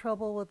little bit of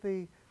trouble with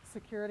the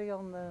security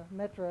on the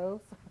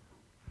metros.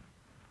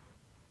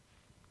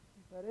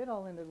 But it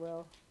all ended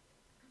well.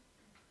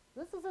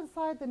 This is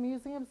inside the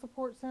Museum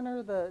Support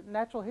Center, the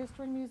Natural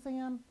History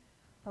Museum.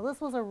 Now this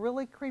was a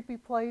really creepy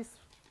place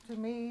to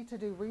me to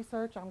do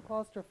research. I'm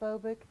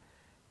claustrophobic,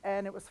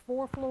 and it was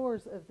 4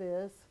 floors of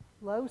this,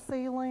 low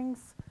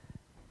ceilings,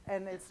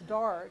 and it's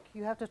dark.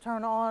 You have to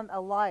turn on a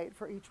light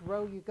for each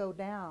row you go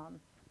down.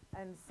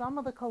 And some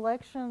of the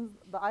collections,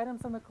 the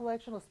items in the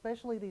collection,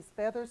 especially these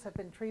feathers, have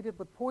been treated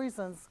with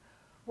poisons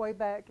way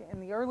back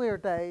in the earlier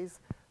days.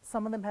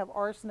 Some of them have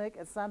arsenic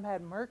and some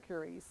had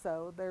mercury.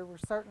 So there were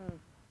certain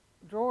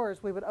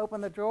drawers, we would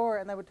open the drawer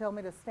and they would tell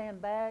me to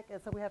stand back,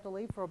 and so we have to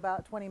leave for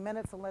about 20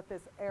 minutes and let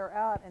this air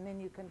out, and then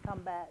you can come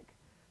back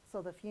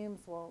so the fumes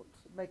won't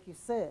make you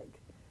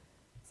sick.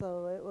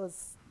 So it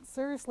was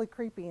seriously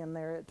creepy in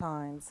there at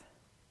times.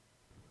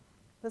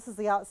 This is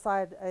the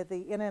outside of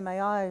the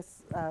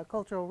NMAI's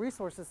Cultural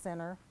Resources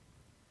Center,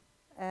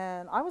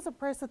 and I was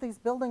impressed that these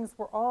buildings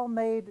were all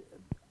made,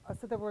 I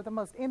said they were the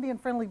most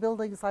Indian-friendly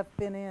buildings I've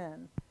been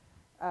in.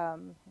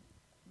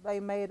 They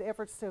made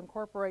efforts to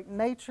incorporate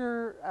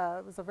nature.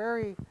 It was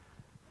a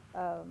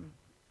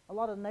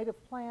lot of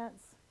native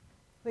plants.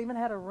 They even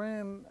had a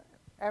room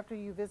after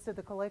you visited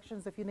the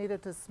collections if you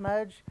needed to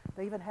smudge.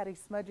 They even had a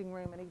smudging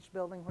room in each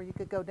building where you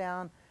could go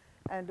down,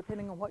 and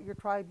depending on what your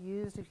tribe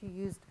used, if you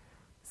used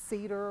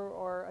cedar,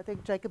 or I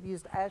think Jacob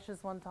used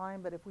ashes one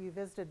time, but if we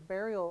visited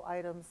burial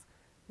items,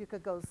 you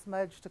could go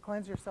smudge to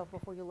cleanse yourself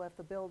before you left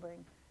the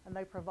building. And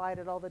they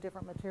provided all the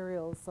different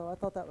materials, so I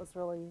thought that was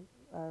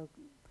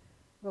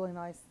really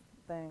nice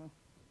thing.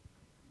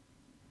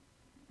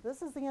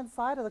 This is the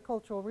inside of the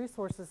Cultural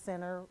Resources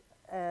Center,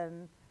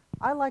 and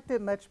I liked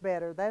it much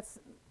better. That's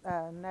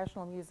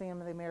National Museum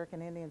of the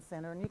American Indian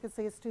Center, and you can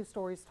see it's 2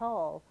 stories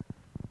tall.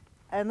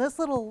 And this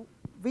little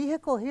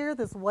vehicle here,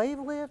 this wave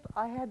lift,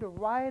 I had to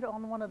ride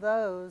on one of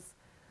those.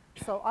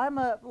 So I'm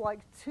up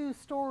like 2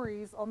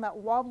 stories on that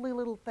wobbly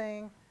little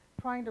thing,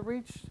 trying to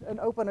reach and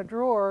open a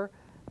drawer,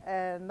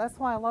 and that's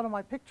why a lot of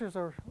my pictures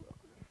are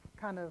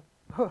kind of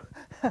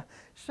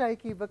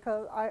shaky,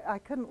 because I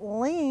couldn't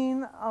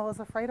lean. I was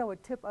afraid I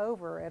would tip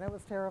over, and it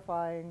was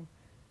terrifying.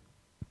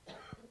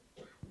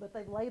 But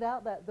they laid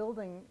out that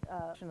building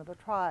of the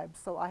tribe,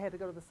 so I had to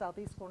go to the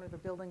southeast corner of the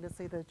building to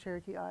see the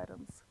Cherokee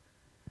items.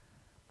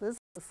 This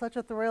was such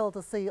a thrill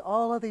to see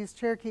all of these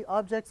Cherokee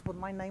objects with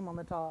my name on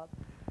the top,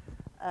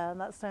 and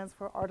that stands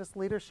for Artist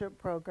Leadership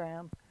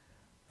Program.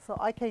 So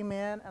I came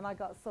in and I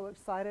got so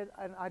excited,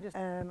 and I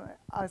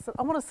said,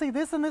 I want to see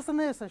this and this and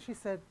this. And she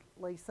said,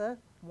 Lisa,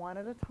 one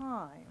at a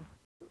time.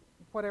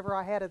 Whatever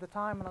I had at the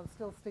time, and I'm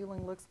still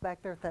stealing looks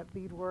back there at that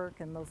beadwork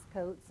and those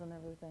coats and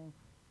everything.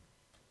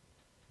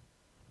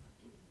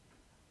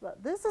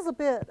 But this is a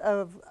bit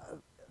of,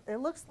 it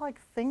looks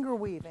like finger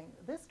weaving.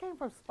 This came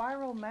from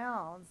spiral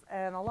mounds,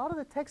 and a lot of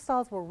the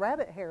textiles were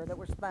rabbit hair that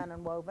were spun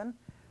and woven.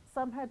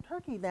 Some had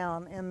turkey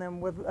down in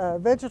them with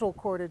vegetal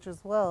cordage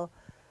as well.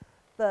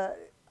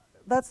 But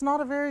that's not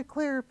a very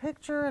clear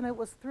picture, and it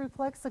was through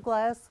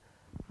plexiglass,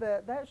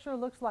 but that sure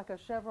looks like a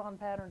chevron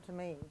pattern to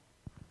me.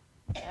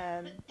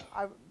 And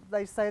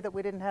they say that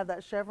we didn't have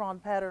that chevron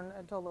pattern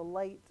until the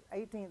late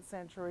 18th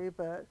century,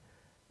 but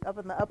up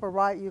in the upper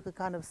right you could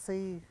kind of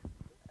see,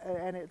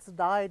 and it's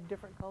dyed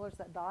different colors.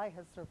 That dye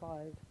has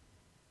survived.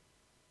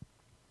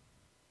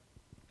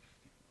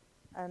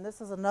 And this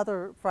is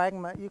another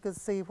fragment. You can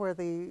see where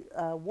the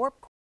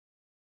warp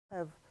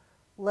have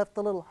left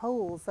the little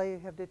holes. They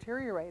have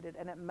deteriorated,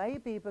 and it may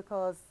be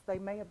because they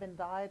may have been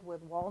dyed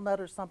with walnut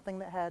or something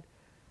that had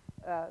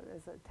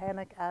is it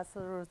tannic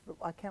acid, or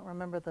I can't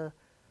remember the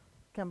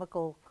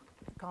chemical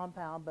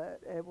compound,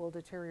 but it will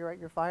deteriorate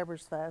your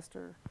fibers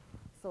faster.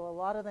 So a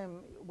lot of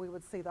them, we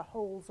would see the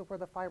holes of where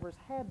the fibers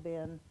had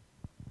been,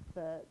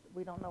 but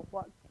we don't know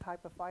what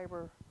type of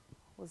fiber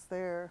was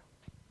there.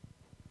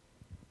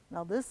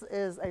 Now this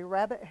is a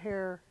rabbit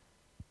hair,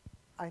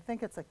 I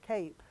think it's a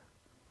cape.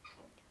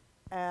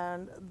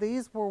 And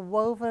these were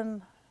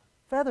woven,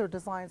 feather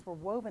designs were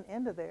woven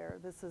into there.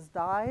 This is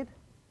dyed.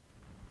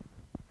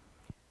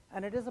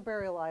 And it is a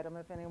burial item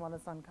if anyone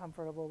is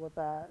uncomfortable with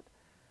that.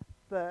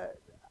 But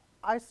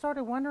I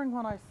started wondering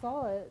when I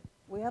saw it,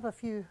 we have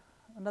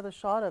another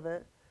shot of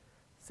it.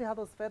 See how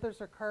those feathers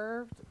are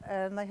curved?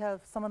 And they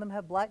have, some of them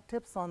have black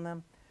tips on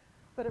them.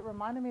 But it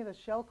reminded me of the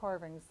shell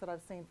carvings that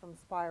I've seen from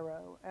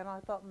Spiro. And I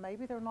thought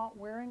maybe they're not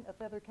wearing a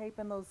feather cape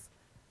in those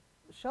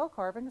shell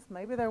carvings.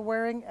 Maybe they're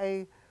wearing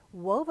a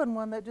woven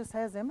one that just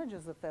has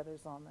images of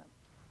feathers on them.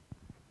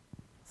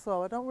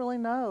 So I don't really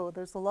know.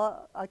 There's a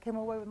lot. I came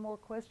away with more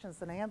questions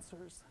than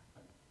answers.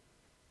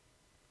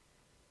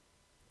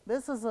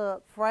 This is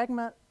a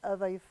fragment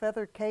of a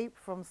feather cape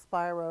from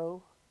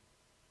Spiro,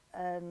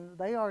 and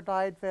they are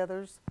dyed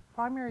feathers.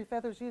 Primary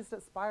feathers used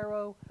at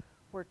Spiro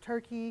were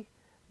turkey,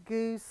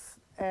 goose,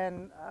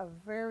 and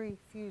very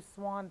few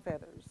swan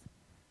feathers.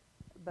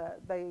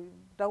 But they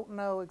don't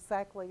know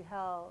exactly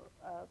how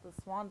the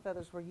swan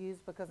feathers were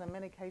used, because in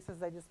many cases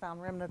they just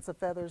found remnants of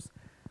feathers.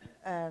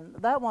 And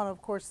that one, of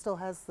course, still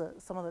has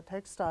some of the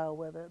textile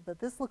with it, but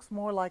this looks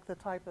more like the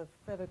type of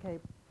feather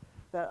cape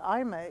that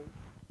I made.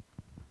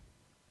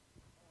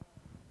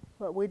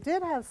 But we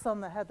did have some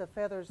that had the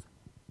feathers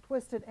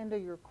twisted into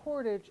your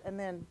cordage and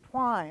then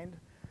twined.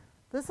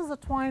 This is a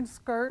twined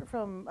skirt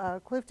from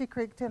Clifty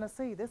Creek,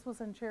 Tennessee. This was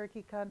in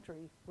Cherokee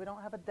Country. We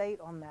don't have a date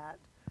on that.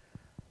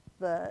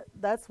 But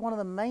that's one of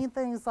the main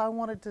things I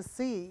wanted to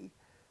see,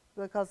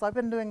 because I've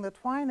been doing the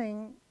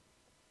twining.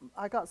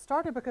 I got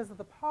started because of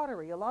the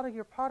pottery. A lot of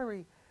your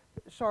pottery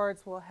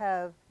shards will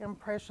have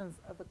impressions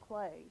of the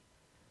clay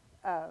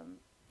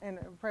and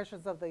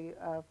impressions of the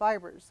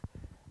fibers.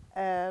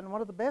 And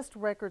one of the best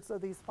records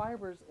of these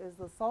fibers is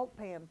the salt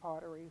pan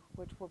pottery,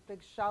 which were big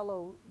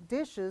shallow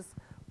dishes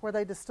where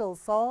they distill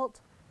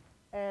salt.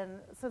 And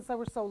since they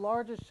were so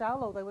large and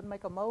shallow, they would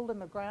make a mold in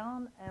the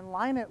ground and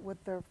line it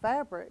with their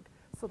fabric.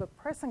 So they're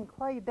pressing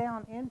clay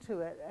down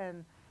into it,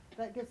 and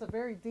that gives a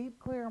very deep,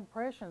 clear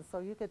impression. So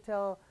you could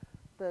tell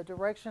the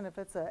direction, if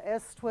it's a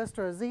S twist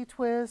or a Z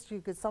twist.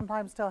 You could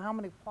sometimes tell how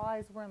many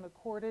plies were in the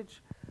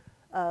cordage.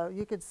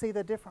 You could see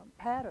the different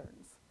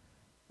patterns.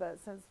 But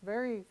since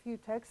very few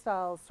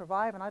textiles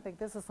survive, and I think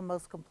this is the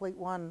most complete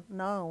one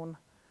known,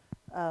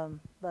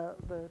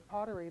 the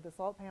pottery, the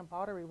salt pan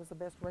pottery, was the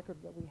best record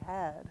that we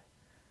had.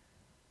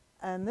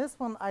 And this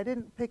one, I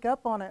didn't pick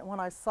up on it when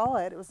I saw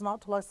it. It was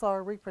not till I saw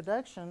a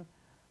reproduction.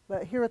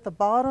 But here at the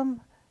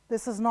bottom,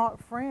 this is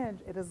not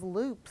fringe, it is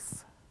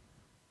loops.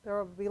 There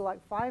will be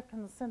like 5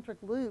 concentric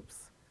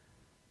loops.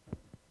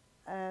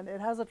 And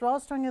it has a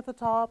drawstring at the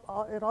top.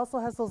 It also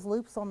has those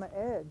loops on the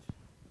edge.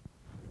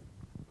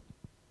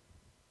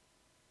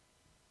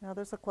 Now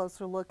there's a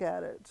closer look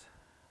at it.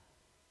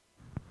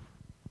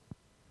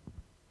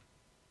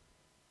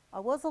 I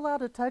was allowed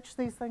to touch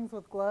these things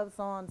with gloves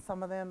on,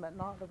 some of them, but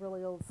not the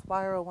really old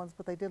spiral ones,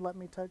 but they did let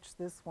me touch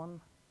this one.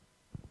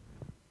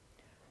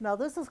 Now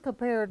this is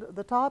compared,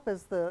 the top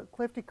is the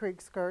Clifty Creek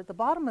skirt. The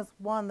bottom is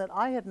one that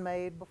I had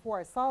made before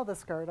I saw the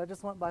skirt. I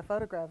just went by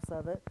photographs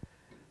of it.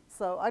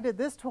 So I did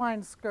this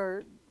twine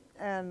skirt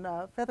and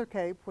feather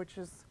cape, which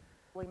is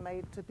really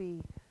made to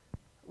be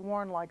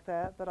worn like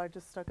that, but I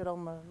just stuck it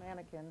on the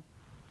mannequin.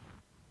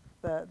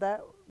 But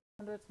that,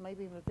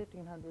 maybe even the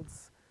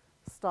 1500s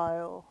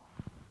style.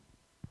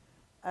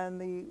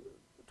 And the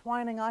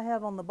twining I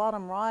have on the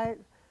bottom right,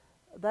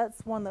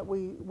 that's one that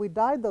we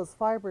dyed those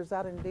fibers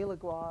out in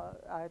Diligwa.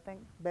 I think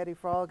Betty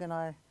Frog and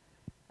I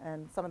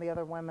and some of the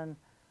other women,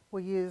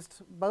 we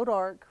used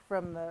bodark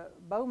from the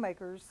bow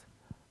makers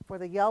for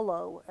the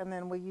yellow, and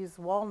then we used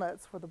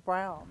walnuts for the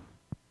brown.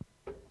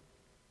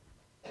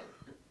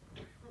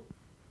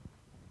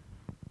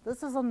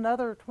 This is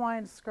another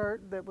twine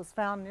skirt that was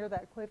found near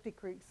that Clifty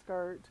Creek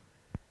skirt.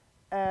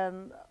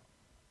 And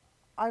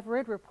I've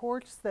read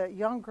reports that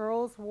young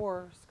girls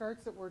wore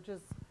skirts that were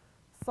just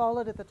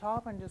solid at the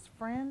top and just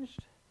fringed.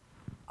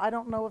 I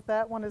don't know if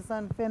that one is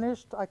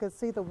unfinished. I could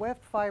see the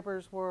weft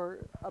fibers were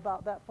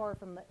about that far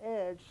from the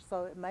edge,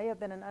 so it may have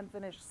been an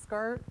unfinished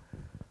skirt,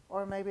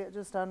 or maybe it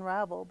just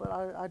unraveled, but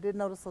I did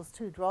notice those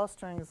 2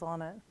 drawstrings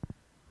on it.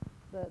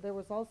 There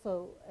was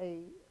also a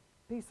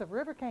piece of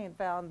river cane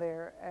found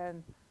there,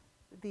 and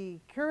the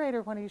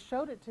curator, when he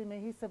showed it to me,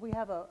 he said, we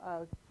have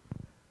a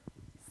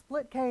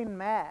split cane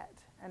mat.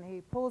 And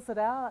he pulls it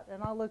out,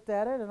 and I looked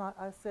at it, and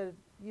I said,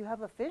 you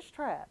have a fish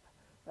trap.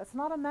 That's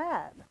not a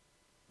mat.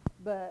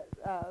 But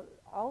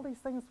all these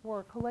things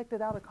were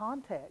collected out of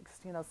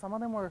context. You know, some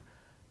of them were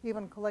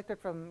even collected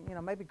from, you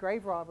know, maybe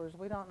grave robbers.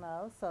 We don't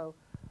know. So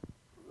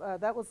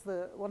that was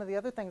one of the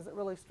other things that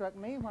really struck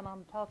me when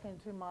I'm talking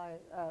to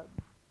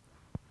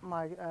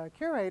my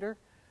curator,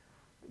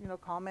 you know,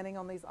 commenting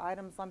on these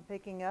items I'm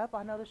picking up.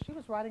 I noticed she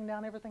was writing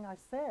down everything I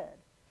said,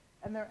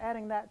 and they're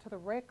adding that to the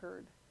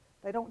record.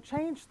 They don't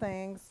change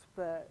things,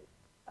 but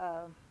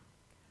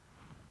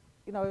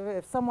you know,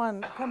 if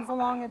someone comes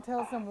along and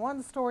tells them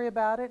one story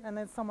about it, and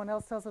then someone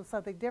else tells them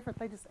something different,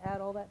 they just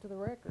add all that to the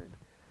record.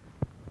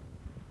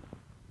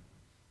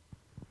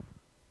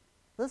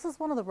 This is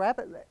one of the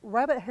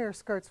rabbit hair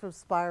skirts from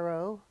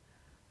Spiro,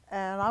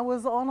 and I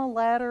was on a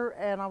ladder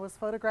and I was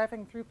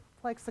photographing through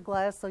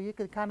plexiglass, so you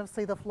could kind of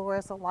see the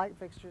fluorescent light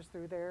fixtures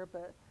through there.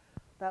 But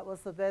that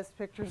was the best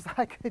pictures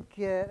I could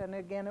get, and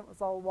again, it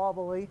was all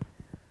wobbly.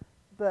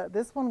 But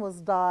this one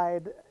was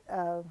dyed.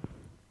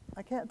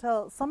 I can't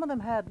tell. Some of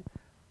them had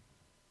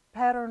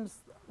patterns,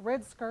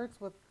 red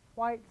skirts with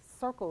white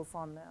circles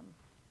on them,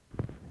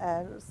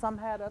 and some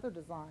had other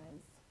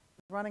designs.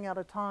 Running out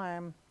of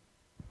time.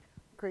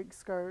 Creek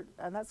skirt,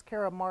 and that's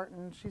Kara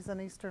Martin. She's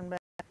an Eastern man,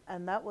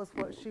 and that was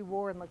what she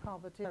wore in the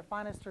competition. Her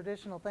finest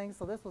traditional thing.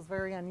 So this was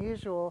very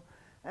unusual,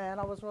 and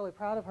I was really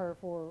proud of her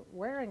for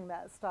wearing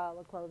that style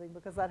of clothing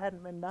because that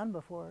hadn't been done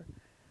before.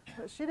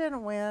 But she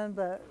didn't win,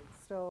 but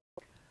still.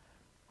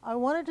 I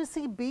wanted to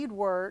see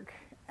beadwork,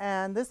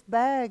 and this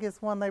bag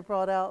is one they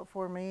brought out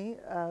for me.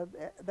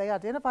 They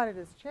identified it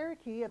as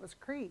Cherokee. It was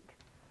Creek.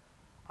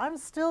 I'm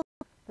still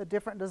the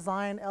different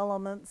design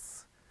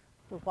elements,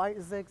 the white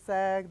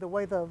zigzag, the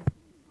way the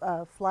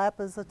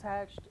flap is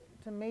attached.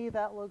 To me,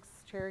 that looks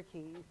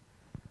Cherokee.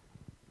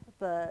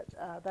 But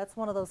that's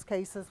one of those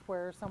cases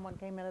where someone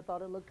came in and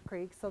thought it looked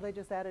Creek, so they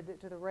just added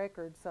it to the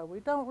record. So we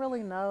don't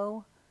really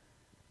know.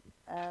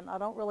 And I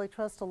don't really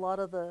trust a lot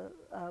of the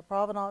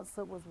provenance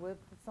that was with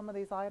some of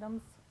these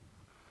items.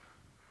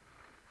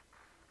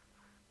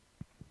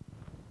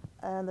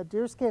 And the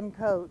deerskin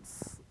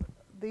coats,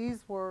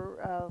 these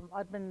were,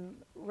 I'd been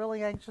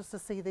really anxious to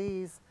see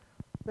these.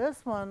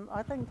 This one,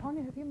 I think,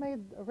 Tanya, have you made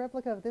a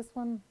replica of this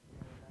one?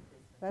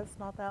 That's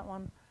not that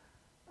one.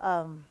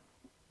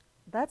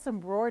 That's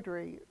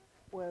embroidery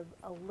with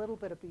a little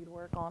bit of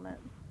beadwork on it.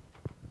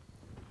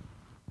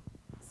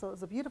 So it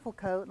was a beautiful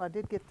coat, and I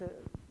did get to,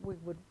 we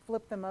would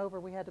flip them over.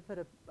 We had to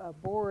put a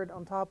board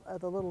on top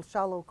of the little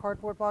shallow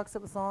cardboard box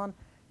it was on,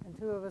 and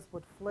two of us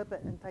would flip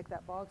it and take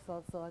that box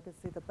off so I could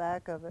see the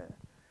back of it.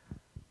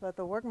 But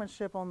the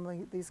workmanship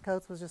on these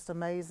coats was just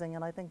amazing,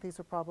 and I think these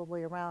are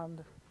probably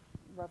around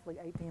roughly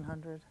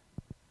 1800.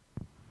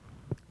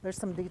 There's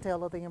some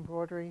detail of the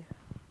embroidery.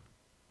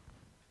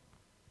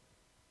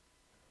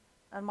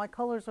 And my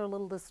colors are a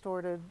little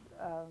distorted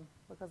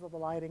because of the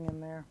lighting in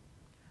there.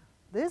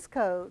 This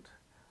coat,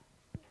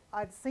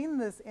 I'd seen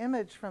this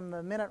image from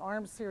the Men at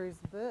Arms series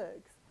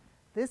books.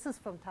 This is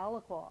from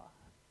Tahlequah.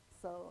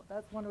 So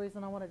that's one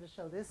reason I wanted to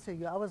show this to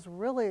you. I was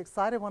really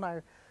excited when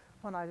I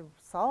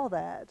saw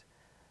that.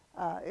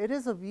 It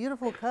is a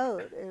beautiful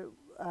coat. It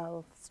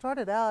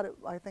started out,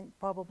 I think,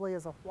 probably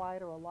as a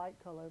white or a light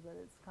color, but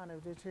it's kind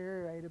of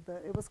deteriorated.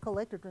 But it was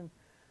collected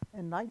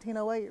in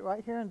 1908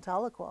 right here in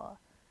Tahlequah.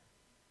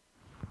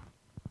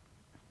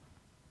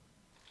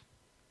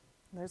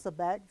 There's a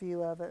back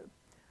view of it.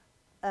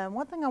 And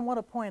one thing I want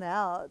to point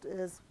out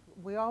is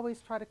we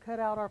always try to cut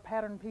out our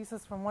pattern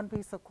pieces from one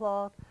piece of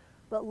cloth,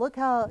 but look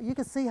how, you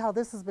can see how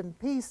this has been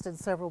pieced in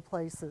several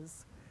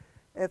places.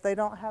 If they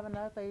don't have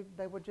enough,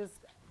 they were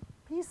just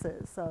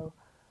pieces. So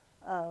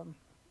I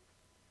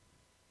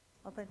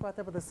think right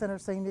there with the center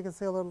seam, you can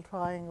see a little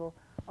triangle.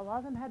 A lot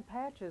of them had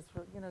patches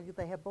for, you know,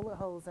 they have bullet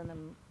holes in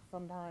them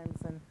sometimes,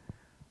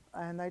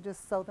 and they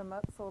just sew them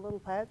up, sew a little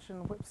patch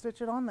and whip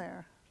stitch it on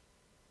there.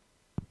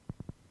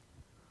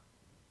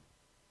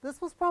 This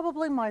was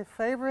probably my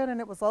favorite, and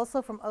it was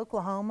also from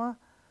Oklahoma.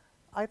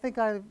 I think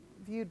I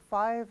viewed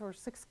 5 or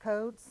 6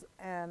 coats,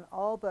 and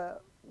all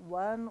but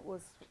one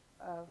was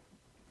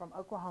from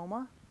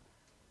Oklahoma.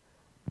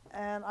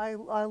 And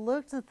I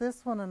looked at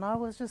this one, and I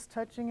was just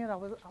touching it. I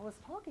was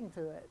talking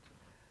to it,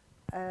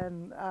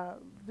 and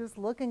just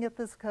looking at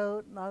this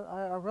coat, and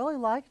I really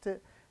liked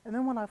it. And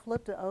then when I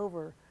flipped it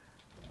over,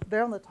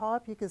 there on the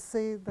top, you could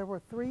see there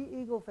were 3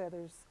 eagle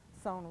feathers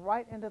sewn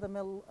right into the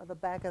middle of the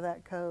back of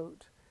that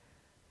coat.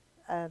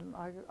 And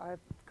I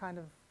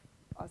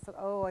said,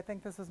 oh, I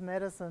think this is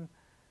medicine.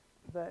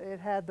 But it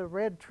had the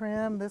red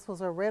trim. This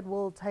was a red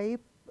wool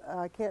tape.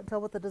 I can't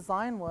tell what the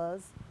design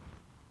was,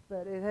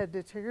 but it had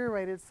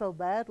deteriorated so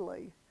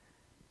badly.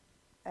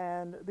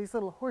 And these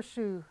little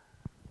horseshoe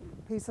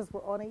pieces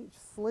were on each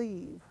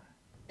sleeve.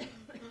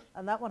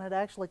 And that one had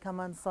actually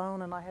come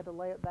unsewn, and I had to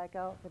lay it back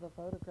out for the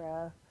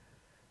photograph.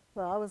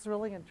 So I was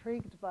really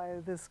intrigued by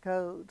this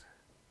coat.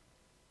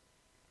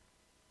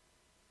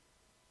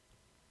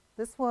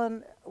 This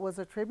one was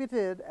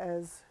attributed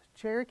as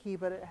Cherokee,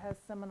 but it has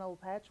Seminole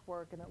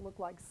patchwork, and it looked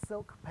like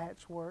silk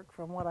patchwork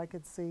from what I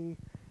could see.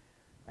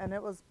 And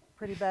it was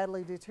pretty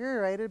badly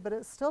deteriorated, but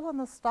it's still in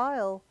the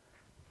style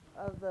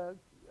of the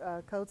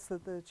coats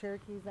that the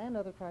Cherokees and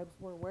other tribes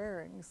were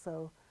wearing.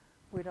 So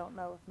we don't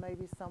know if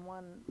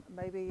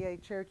maybe a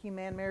Cherokee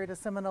man married a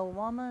Seminole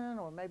woman,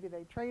 or maybe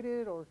they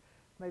traded, or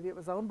maybe it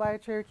was owned by a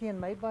Cherokee and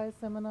made by a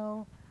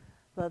Seminole.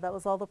 But that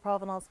was all the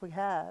provenance we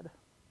had.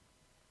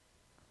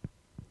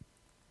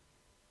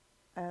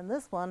 And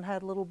this one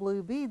had little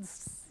blue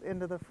beads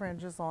into the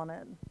fringes on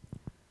it.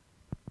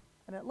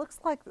 And it looks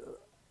like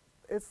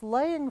it's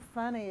laying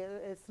funny.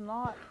 It's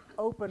not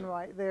open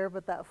right there,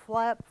 but that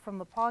flap from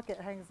the pocket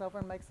hangs over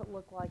and makes it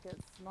look like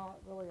it's not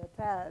really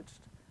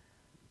attached.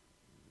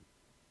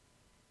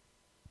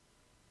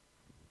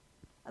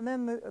 And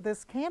then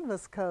this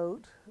canvas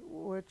coat,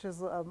 which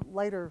is a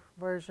later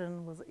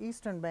version, was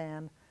Eastern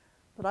band.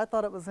 But I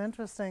thought it was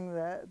interesting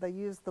that they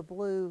used the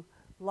blue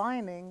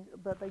lining,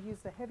 but they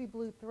used a heavy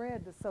blue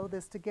thread to sew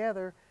this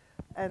together,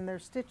 and their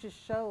stitches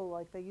show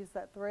like they used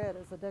that thread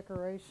as a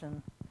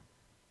decoration.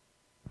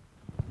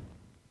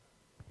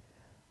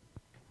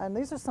 And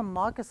these are some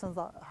moccasins,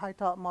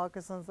 high-top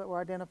moccasins that were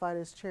identified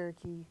as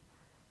Cherokee.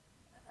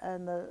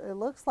 And it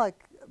looks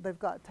like they've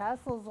got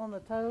tassels on the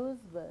toes,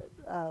 but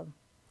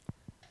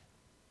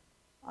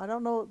I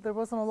don't know, there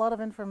wasn't a lot of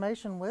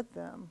information with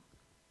them.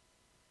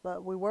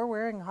 But we were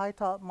wearing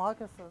high-top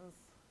moccasins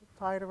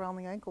tied around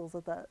the ankles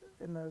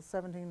in the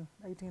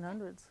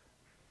 1800s.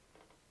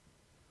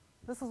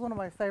 This is one of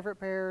my favorite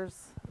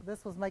pairs.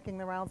 This was making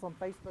the rounds on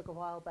Facebook a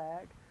while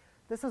back.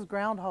 This is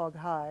groundhog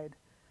hide.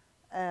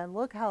 And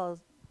look how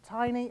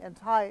tiny and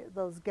tight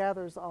those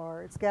gathers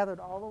are. It's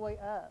gathered all the way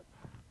up.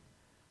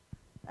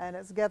 And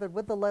it's gathered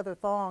with the leather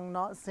thong,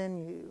 not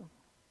sinew.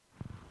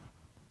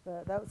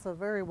 But that's a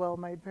very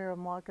well-made pair of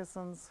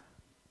moccasins.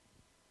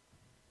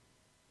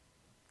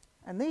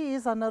 And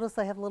these, I noticed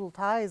they have little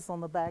ties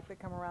on the back that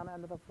come around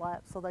under the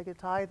flaps so they could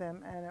tie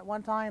them. And at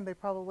one time, they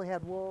probably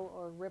had wool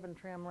or ribbon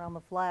trim around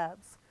the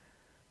flaps.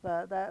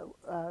 But that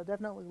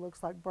definitely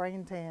looks like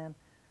brain tan.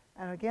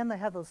 And again, they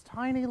have those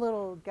tiny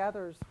little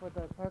gathers for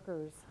the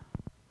puckers.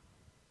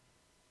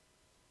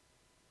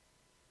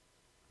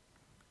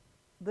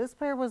 This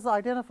pair was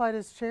identified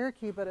as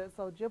Cherokee, but it's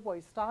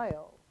Ojibwe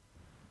style.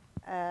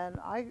 And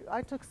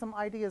I took some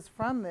ideas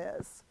from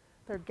this.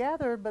 they're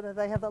gathered, but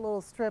they have that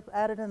little strip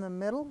added in the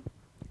middle.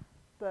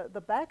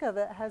 The back of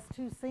it has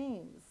two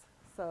seams,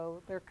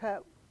 so they're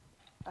cut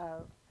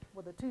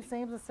with the two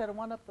seams instead of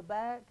one up the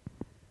back.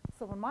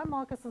 So when my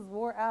moccasins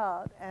wore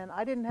out and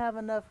I didn't have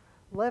enough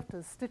left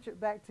to stitch it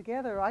back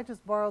together, I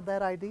just borrowed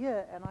that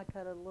idea and I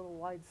cut a little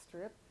wide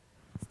strip,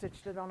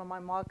 stitched it onto my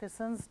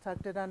moccasins,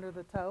 tucked it under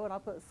the toe, and I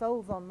put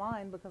soles on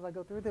mine because I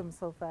go through them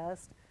so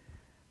fast.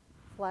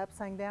 Flaps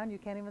hang down, you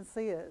can't even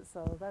see it.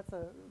 So that's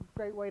a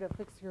great way to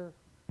fix your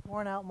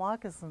worn out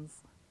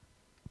moccasins.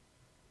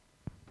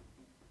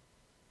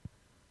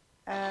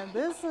 And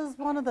this is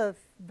one of the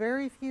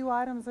very few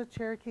items of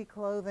Cherokee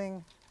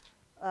clothing.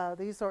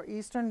 These are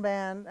Eastern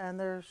Band, and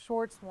they're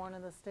shorts worn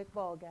in the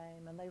stickball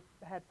game, and they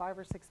had 5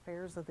 or 6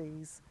 pairs of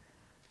these.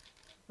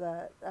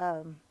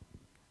 And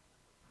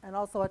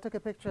also I took a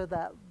picture of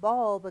that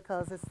ball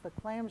because it's the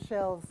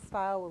clamshell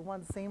style with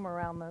one seam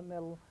around the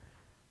middle.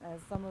 And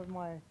some of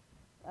my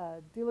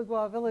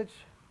Diligwa Village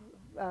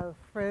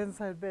friends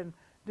had been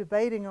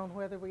debating on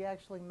whether we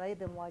actually made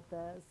them like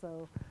that,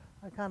 so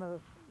I kind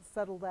of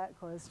settled that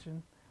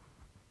question.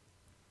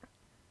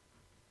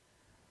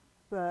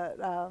 But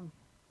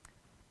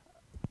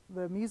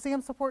the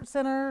Museum Support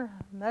Center,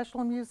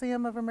 National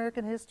Museum of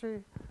American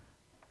History,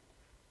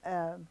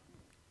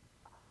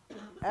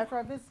 after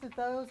I visited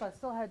those, I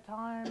still had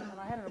time, and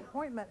I had an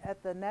appointment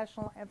at the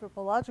National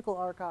Anthropological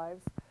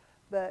Archives,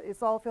 but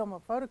it's all film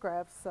and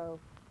photographs, so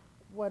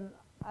when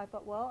I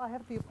thought, well, I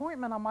have the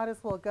appointment, I might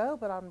as well go,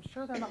 but I'm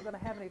sure they're not going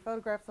to have any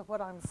photographs of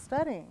what I'm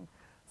studying.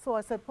 So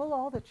I said, pull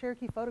all the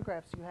Cherokee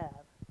photographs you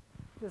have.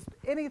 Just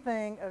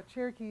anything of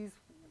Cherokees.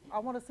 I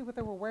want to see what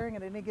they were wearing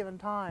at any given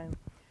time.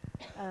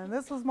 And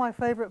this was my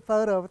favorite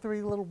photo of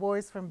 3 little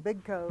boys from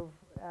Big Cove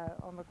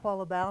on the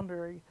Qualla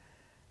boundary.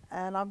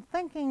 And I'm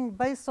thinking,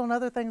 based on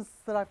other things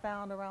that I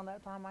found around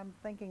that time, I'm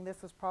thinking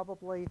this is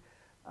probably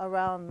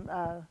around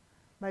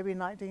maybe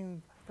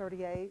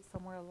 1938,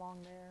 somewhere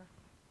along there.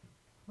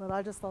 But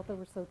I just thought they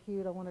were so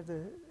cute, I wanted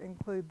to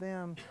include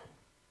them.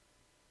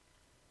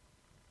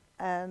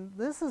 And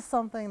this is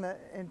something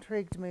that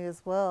intrigued me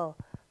as well.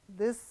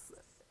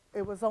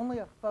 It was only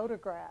a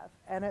photograph,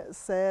 and it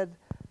said,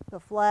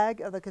 "The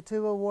flag of the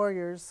Kituwa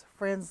Warriors,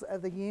 Friends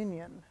of the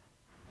Union."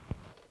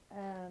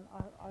 And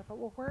I thought,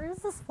 well, where is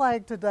this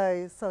flag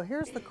today? So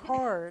here's the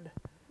card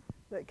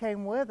that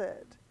came with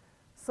it.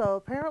 So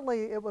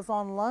apparently it was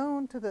on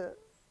loan to the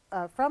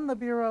from the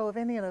Bureau of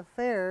Indian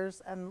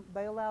Affairs, and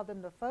they allowed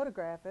them to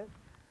photograph it.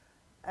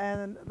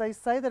 And they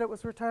say that it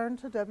was returned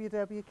to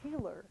W.W.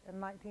 Keeler in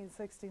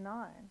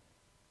 1969.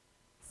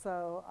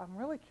 So I'm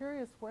really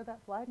curious where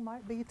that flag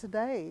might be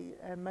today,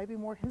 and maybe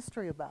more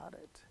history about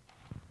it.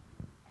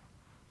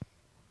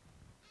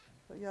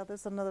 But yeah,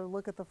 there's another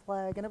look at the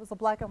flag, and it was a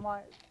black and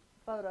white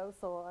photo,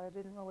 so I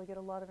didn't really get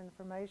a lot of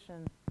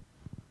information.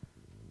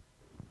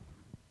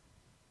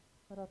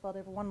 But I thought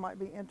everyone might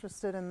be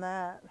interested in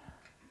that.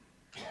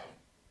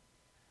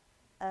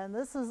 And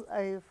this is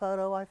a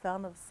photo I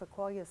found of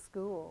Sequoia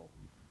School.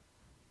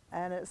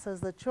 And it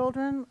says, the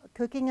children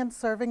cooking and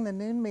serving the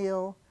noon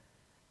meal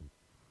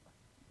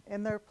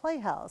in their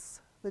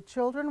playhouse. The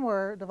children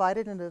were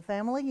divided into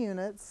family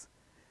units.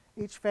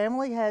 Each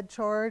family had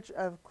charge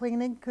of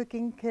cleaning,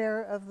 cooking,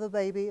 care of the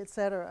baby,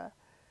 etc.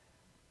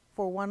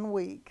 for 1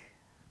 week.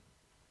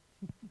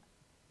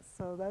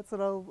 So that's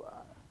an old,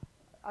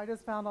 I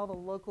just found all the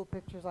local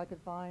pictures I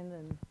could find,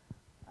 and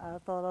I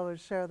thought I would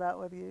share that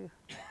with you.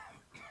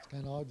 It's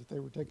kind of odd that they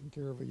were taking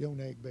care of a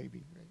Yonag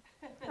baby, right?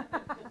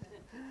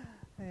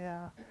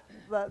 Yeah,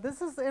 but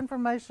this is the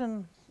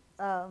information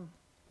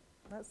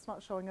that's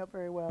not showing up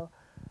very well.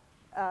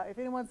 If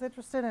anyone's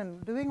interested in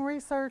doing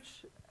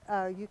research,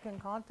 you can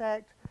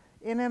contact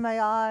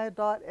nmai.si.edu.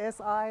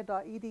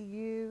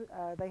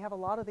 They have a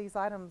lot of these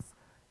items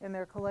in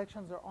their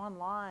collections or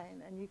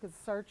online, and you could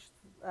search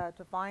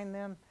to find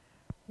them.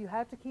 You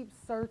have to keep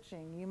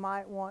searching. You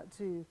might want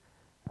to,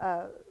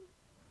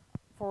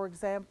 for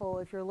example,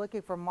 if you're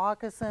looking for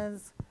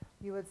moccasins,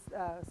 you would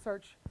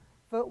search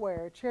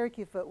footwear,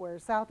 Cherokee footwear,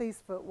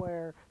 Southeast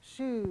footwear,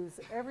 shoes,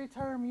 every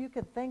term you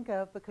could think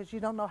of, because you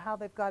don't know how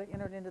they've got it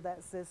entered into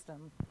that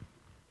system.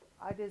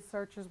 I did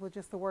searches with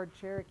just the word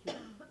Cherokee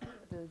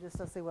just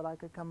to see what I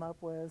could come up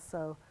with.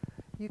 So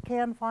you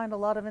can find a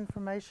lot of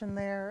information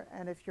there,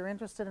 and if you're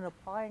interested in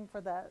applying for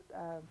that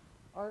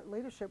art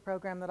leadership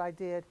program that I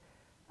did,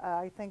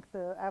 I think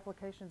the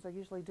applications are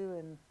usually due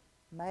in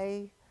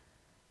May,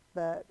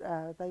 but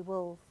they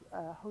will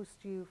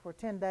host you for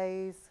 10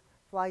 days,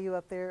 fly you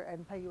up there,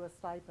 and pay you a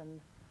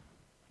stipend.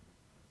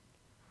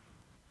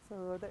 So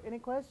are there any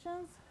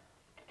questions?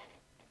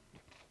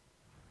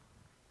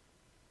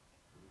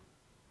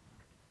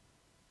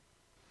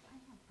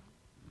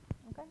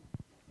 Okay.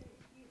 So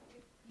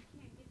you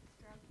can't get the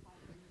strap cloth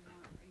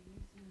anymore. Are you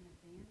using the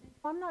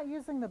banded? I'm not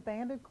using the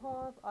banded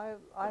cloth.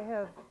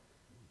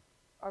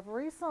 I've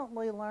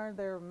recently learned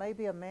there may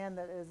be a man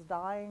that is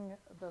dyeing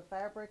the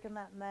fabric in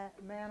that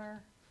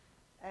manner,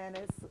 and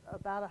it's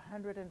about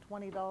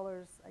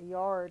 $120 a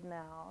yard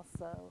now.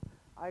 So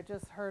I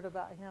just heard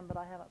about him, but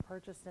I haven't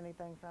purchased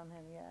anything from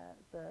him yet.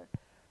 But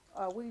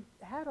We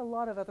had a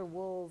lot of other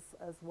wools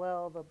as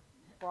well, the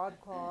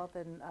broadcloth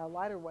and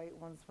lighter weight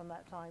ones from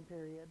that time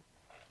period.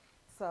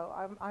 So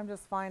I'm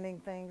just finding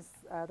things.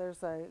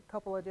 There's a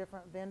couple of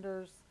different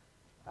vendors,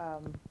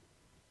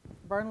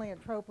 Burnley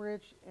and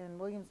Trowbridge in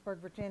Williamsburg,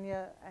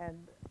 Virginia,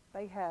 and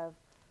they have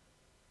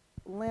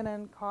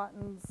linen,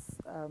 cottons,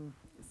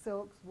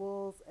 silks,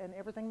 wools, and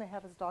everything they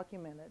have is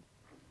documented.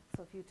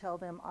 So if you tell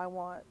them, I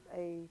want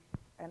an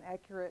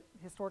accurate,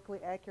 historically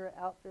accurate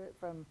outfit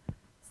from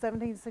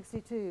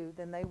 1762,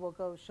 then they will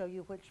go show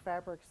you which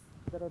fabrics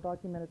that are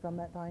documented from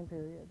that time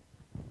period.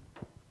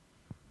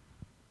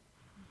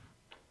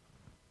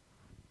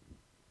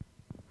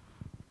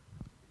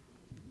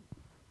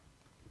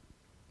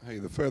 Hey,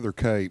 the feather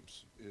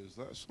capes, is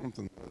that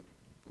something that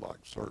like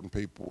certain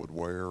people would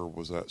wear, or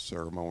was that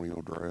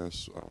ceremonial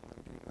dress? I don't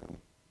know, you know.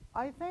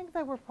 I think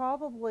they were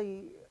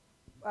probably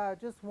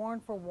just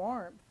worn for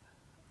warmth,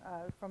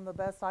 from the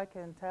best I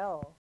can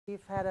tell. Chief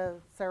had a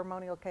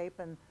ceremonial cape,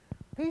 and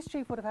Peace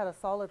Chief would have had a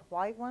solid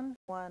white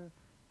one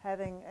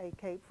having a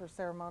cape for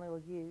ceremonial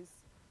use.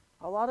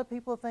 A lot of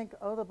people think,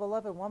 oh, the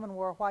beloved woman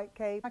wore a white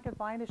cape. I could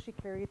find is she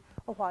carried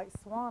a white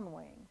swan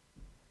wing.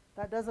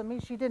 That doesn't mean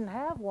she didn't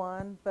have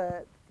one,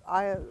 but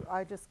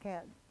I just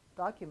can't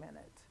document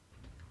it.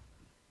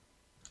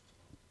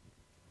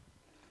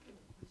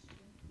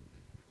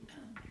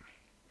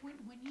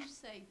 When you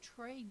say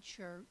trade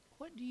shirt,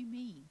 what do you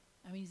mean?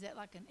 I mean, is that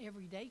like an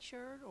everyday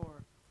shirt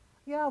or?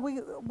 Yeah,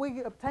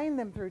 we obtained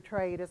them through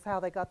trade is how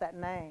they got that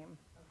name.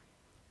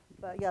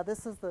 But yeah,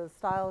 this is the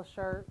style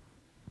shirt.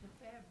 The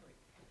fabric.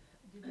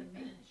 Did they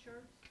make the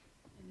shirts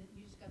and then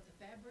you just got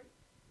the fabric?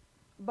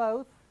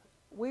 Both.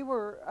 We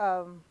were,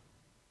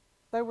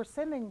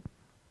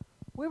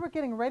 we were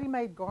getting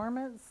ready-made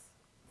garments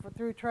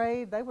through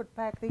trade. They would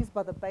pack these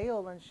by the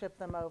bale and ship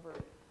them over.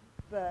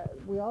 But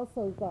we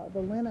also got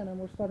the linen, and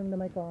we're starting to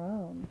make our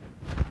own.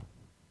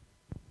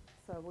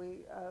 So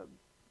we,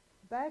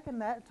 back in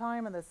that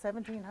time in the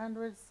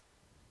 1700s,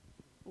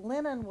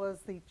 linen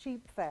was the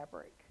cheap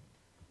fabric.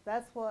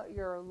 That's what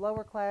your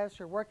lower class,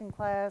 your working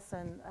class,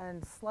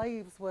 and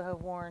slaves would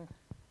have worn,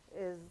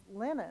 is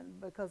linen,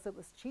 because it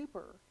was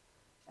cheaper.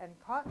 And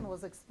cotton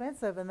was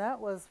expensive, and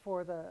that was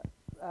for the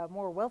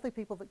more wealthy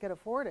people that could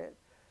afford it.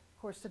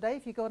 Of course, today,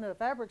 if you go into a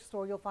fabric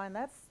store, you'll find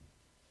that's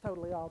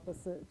totally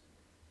opposite.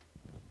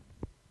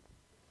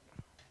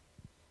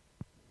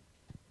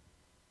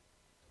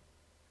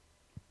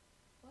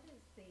 What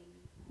is the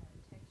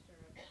texture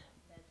of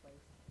that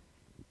lace?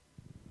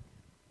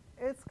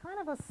 It's kind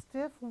of a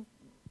stiff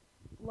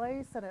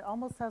lace, and it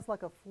almost has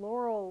like a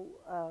floral,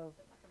 Is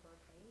it like a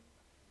brocade?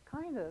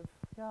 kind of,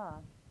 yeah.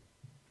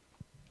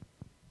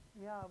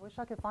 Yeah, I wish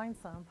I could find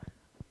some.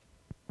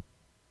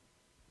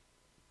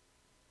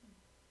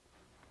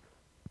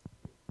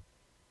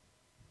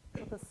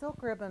 With the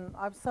silk ribbon,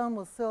 I've sewn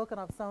with silk, and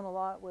I've sewn a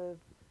lot with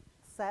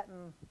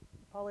satin,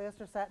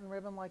 polyester satin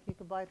ribbon like you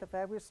can buy at the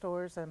fabric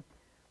stores, and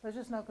there's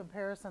just no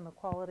comparison, the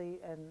quality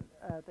and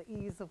the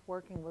ease of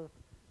working with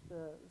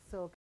the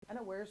silk. And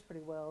it wears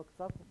pretty well,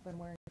 because I've been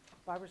wearing it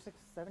 5 or 6,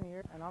 7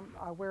 years, and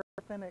I wear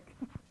authentic.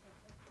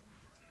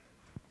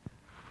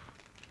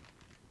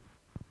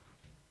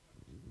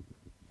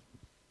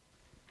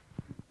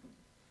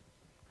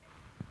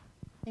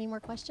 Any more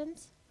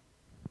questions?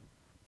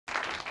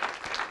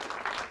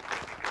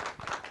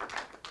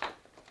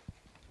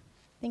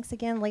 Thanks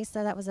again, Lisa.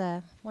 That was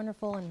a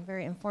wonderful and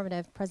very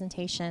informative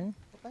presentation.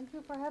 Well, thank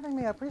you for having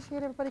me. I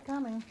appreciate everybody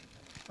coming.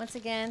 Once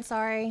again,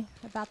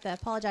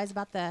 apologize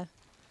about the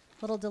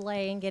little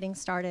delay in getting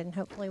started, and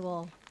hopefully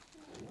we'll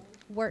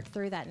work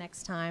through that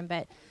next time.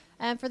 But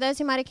for those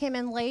who might have came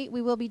in late,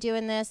 we will be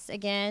doing this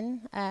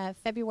again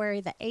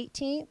February the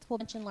 18th. We'll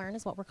mention learn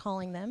is what we're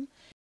calling them.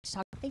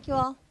 Thank you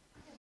all.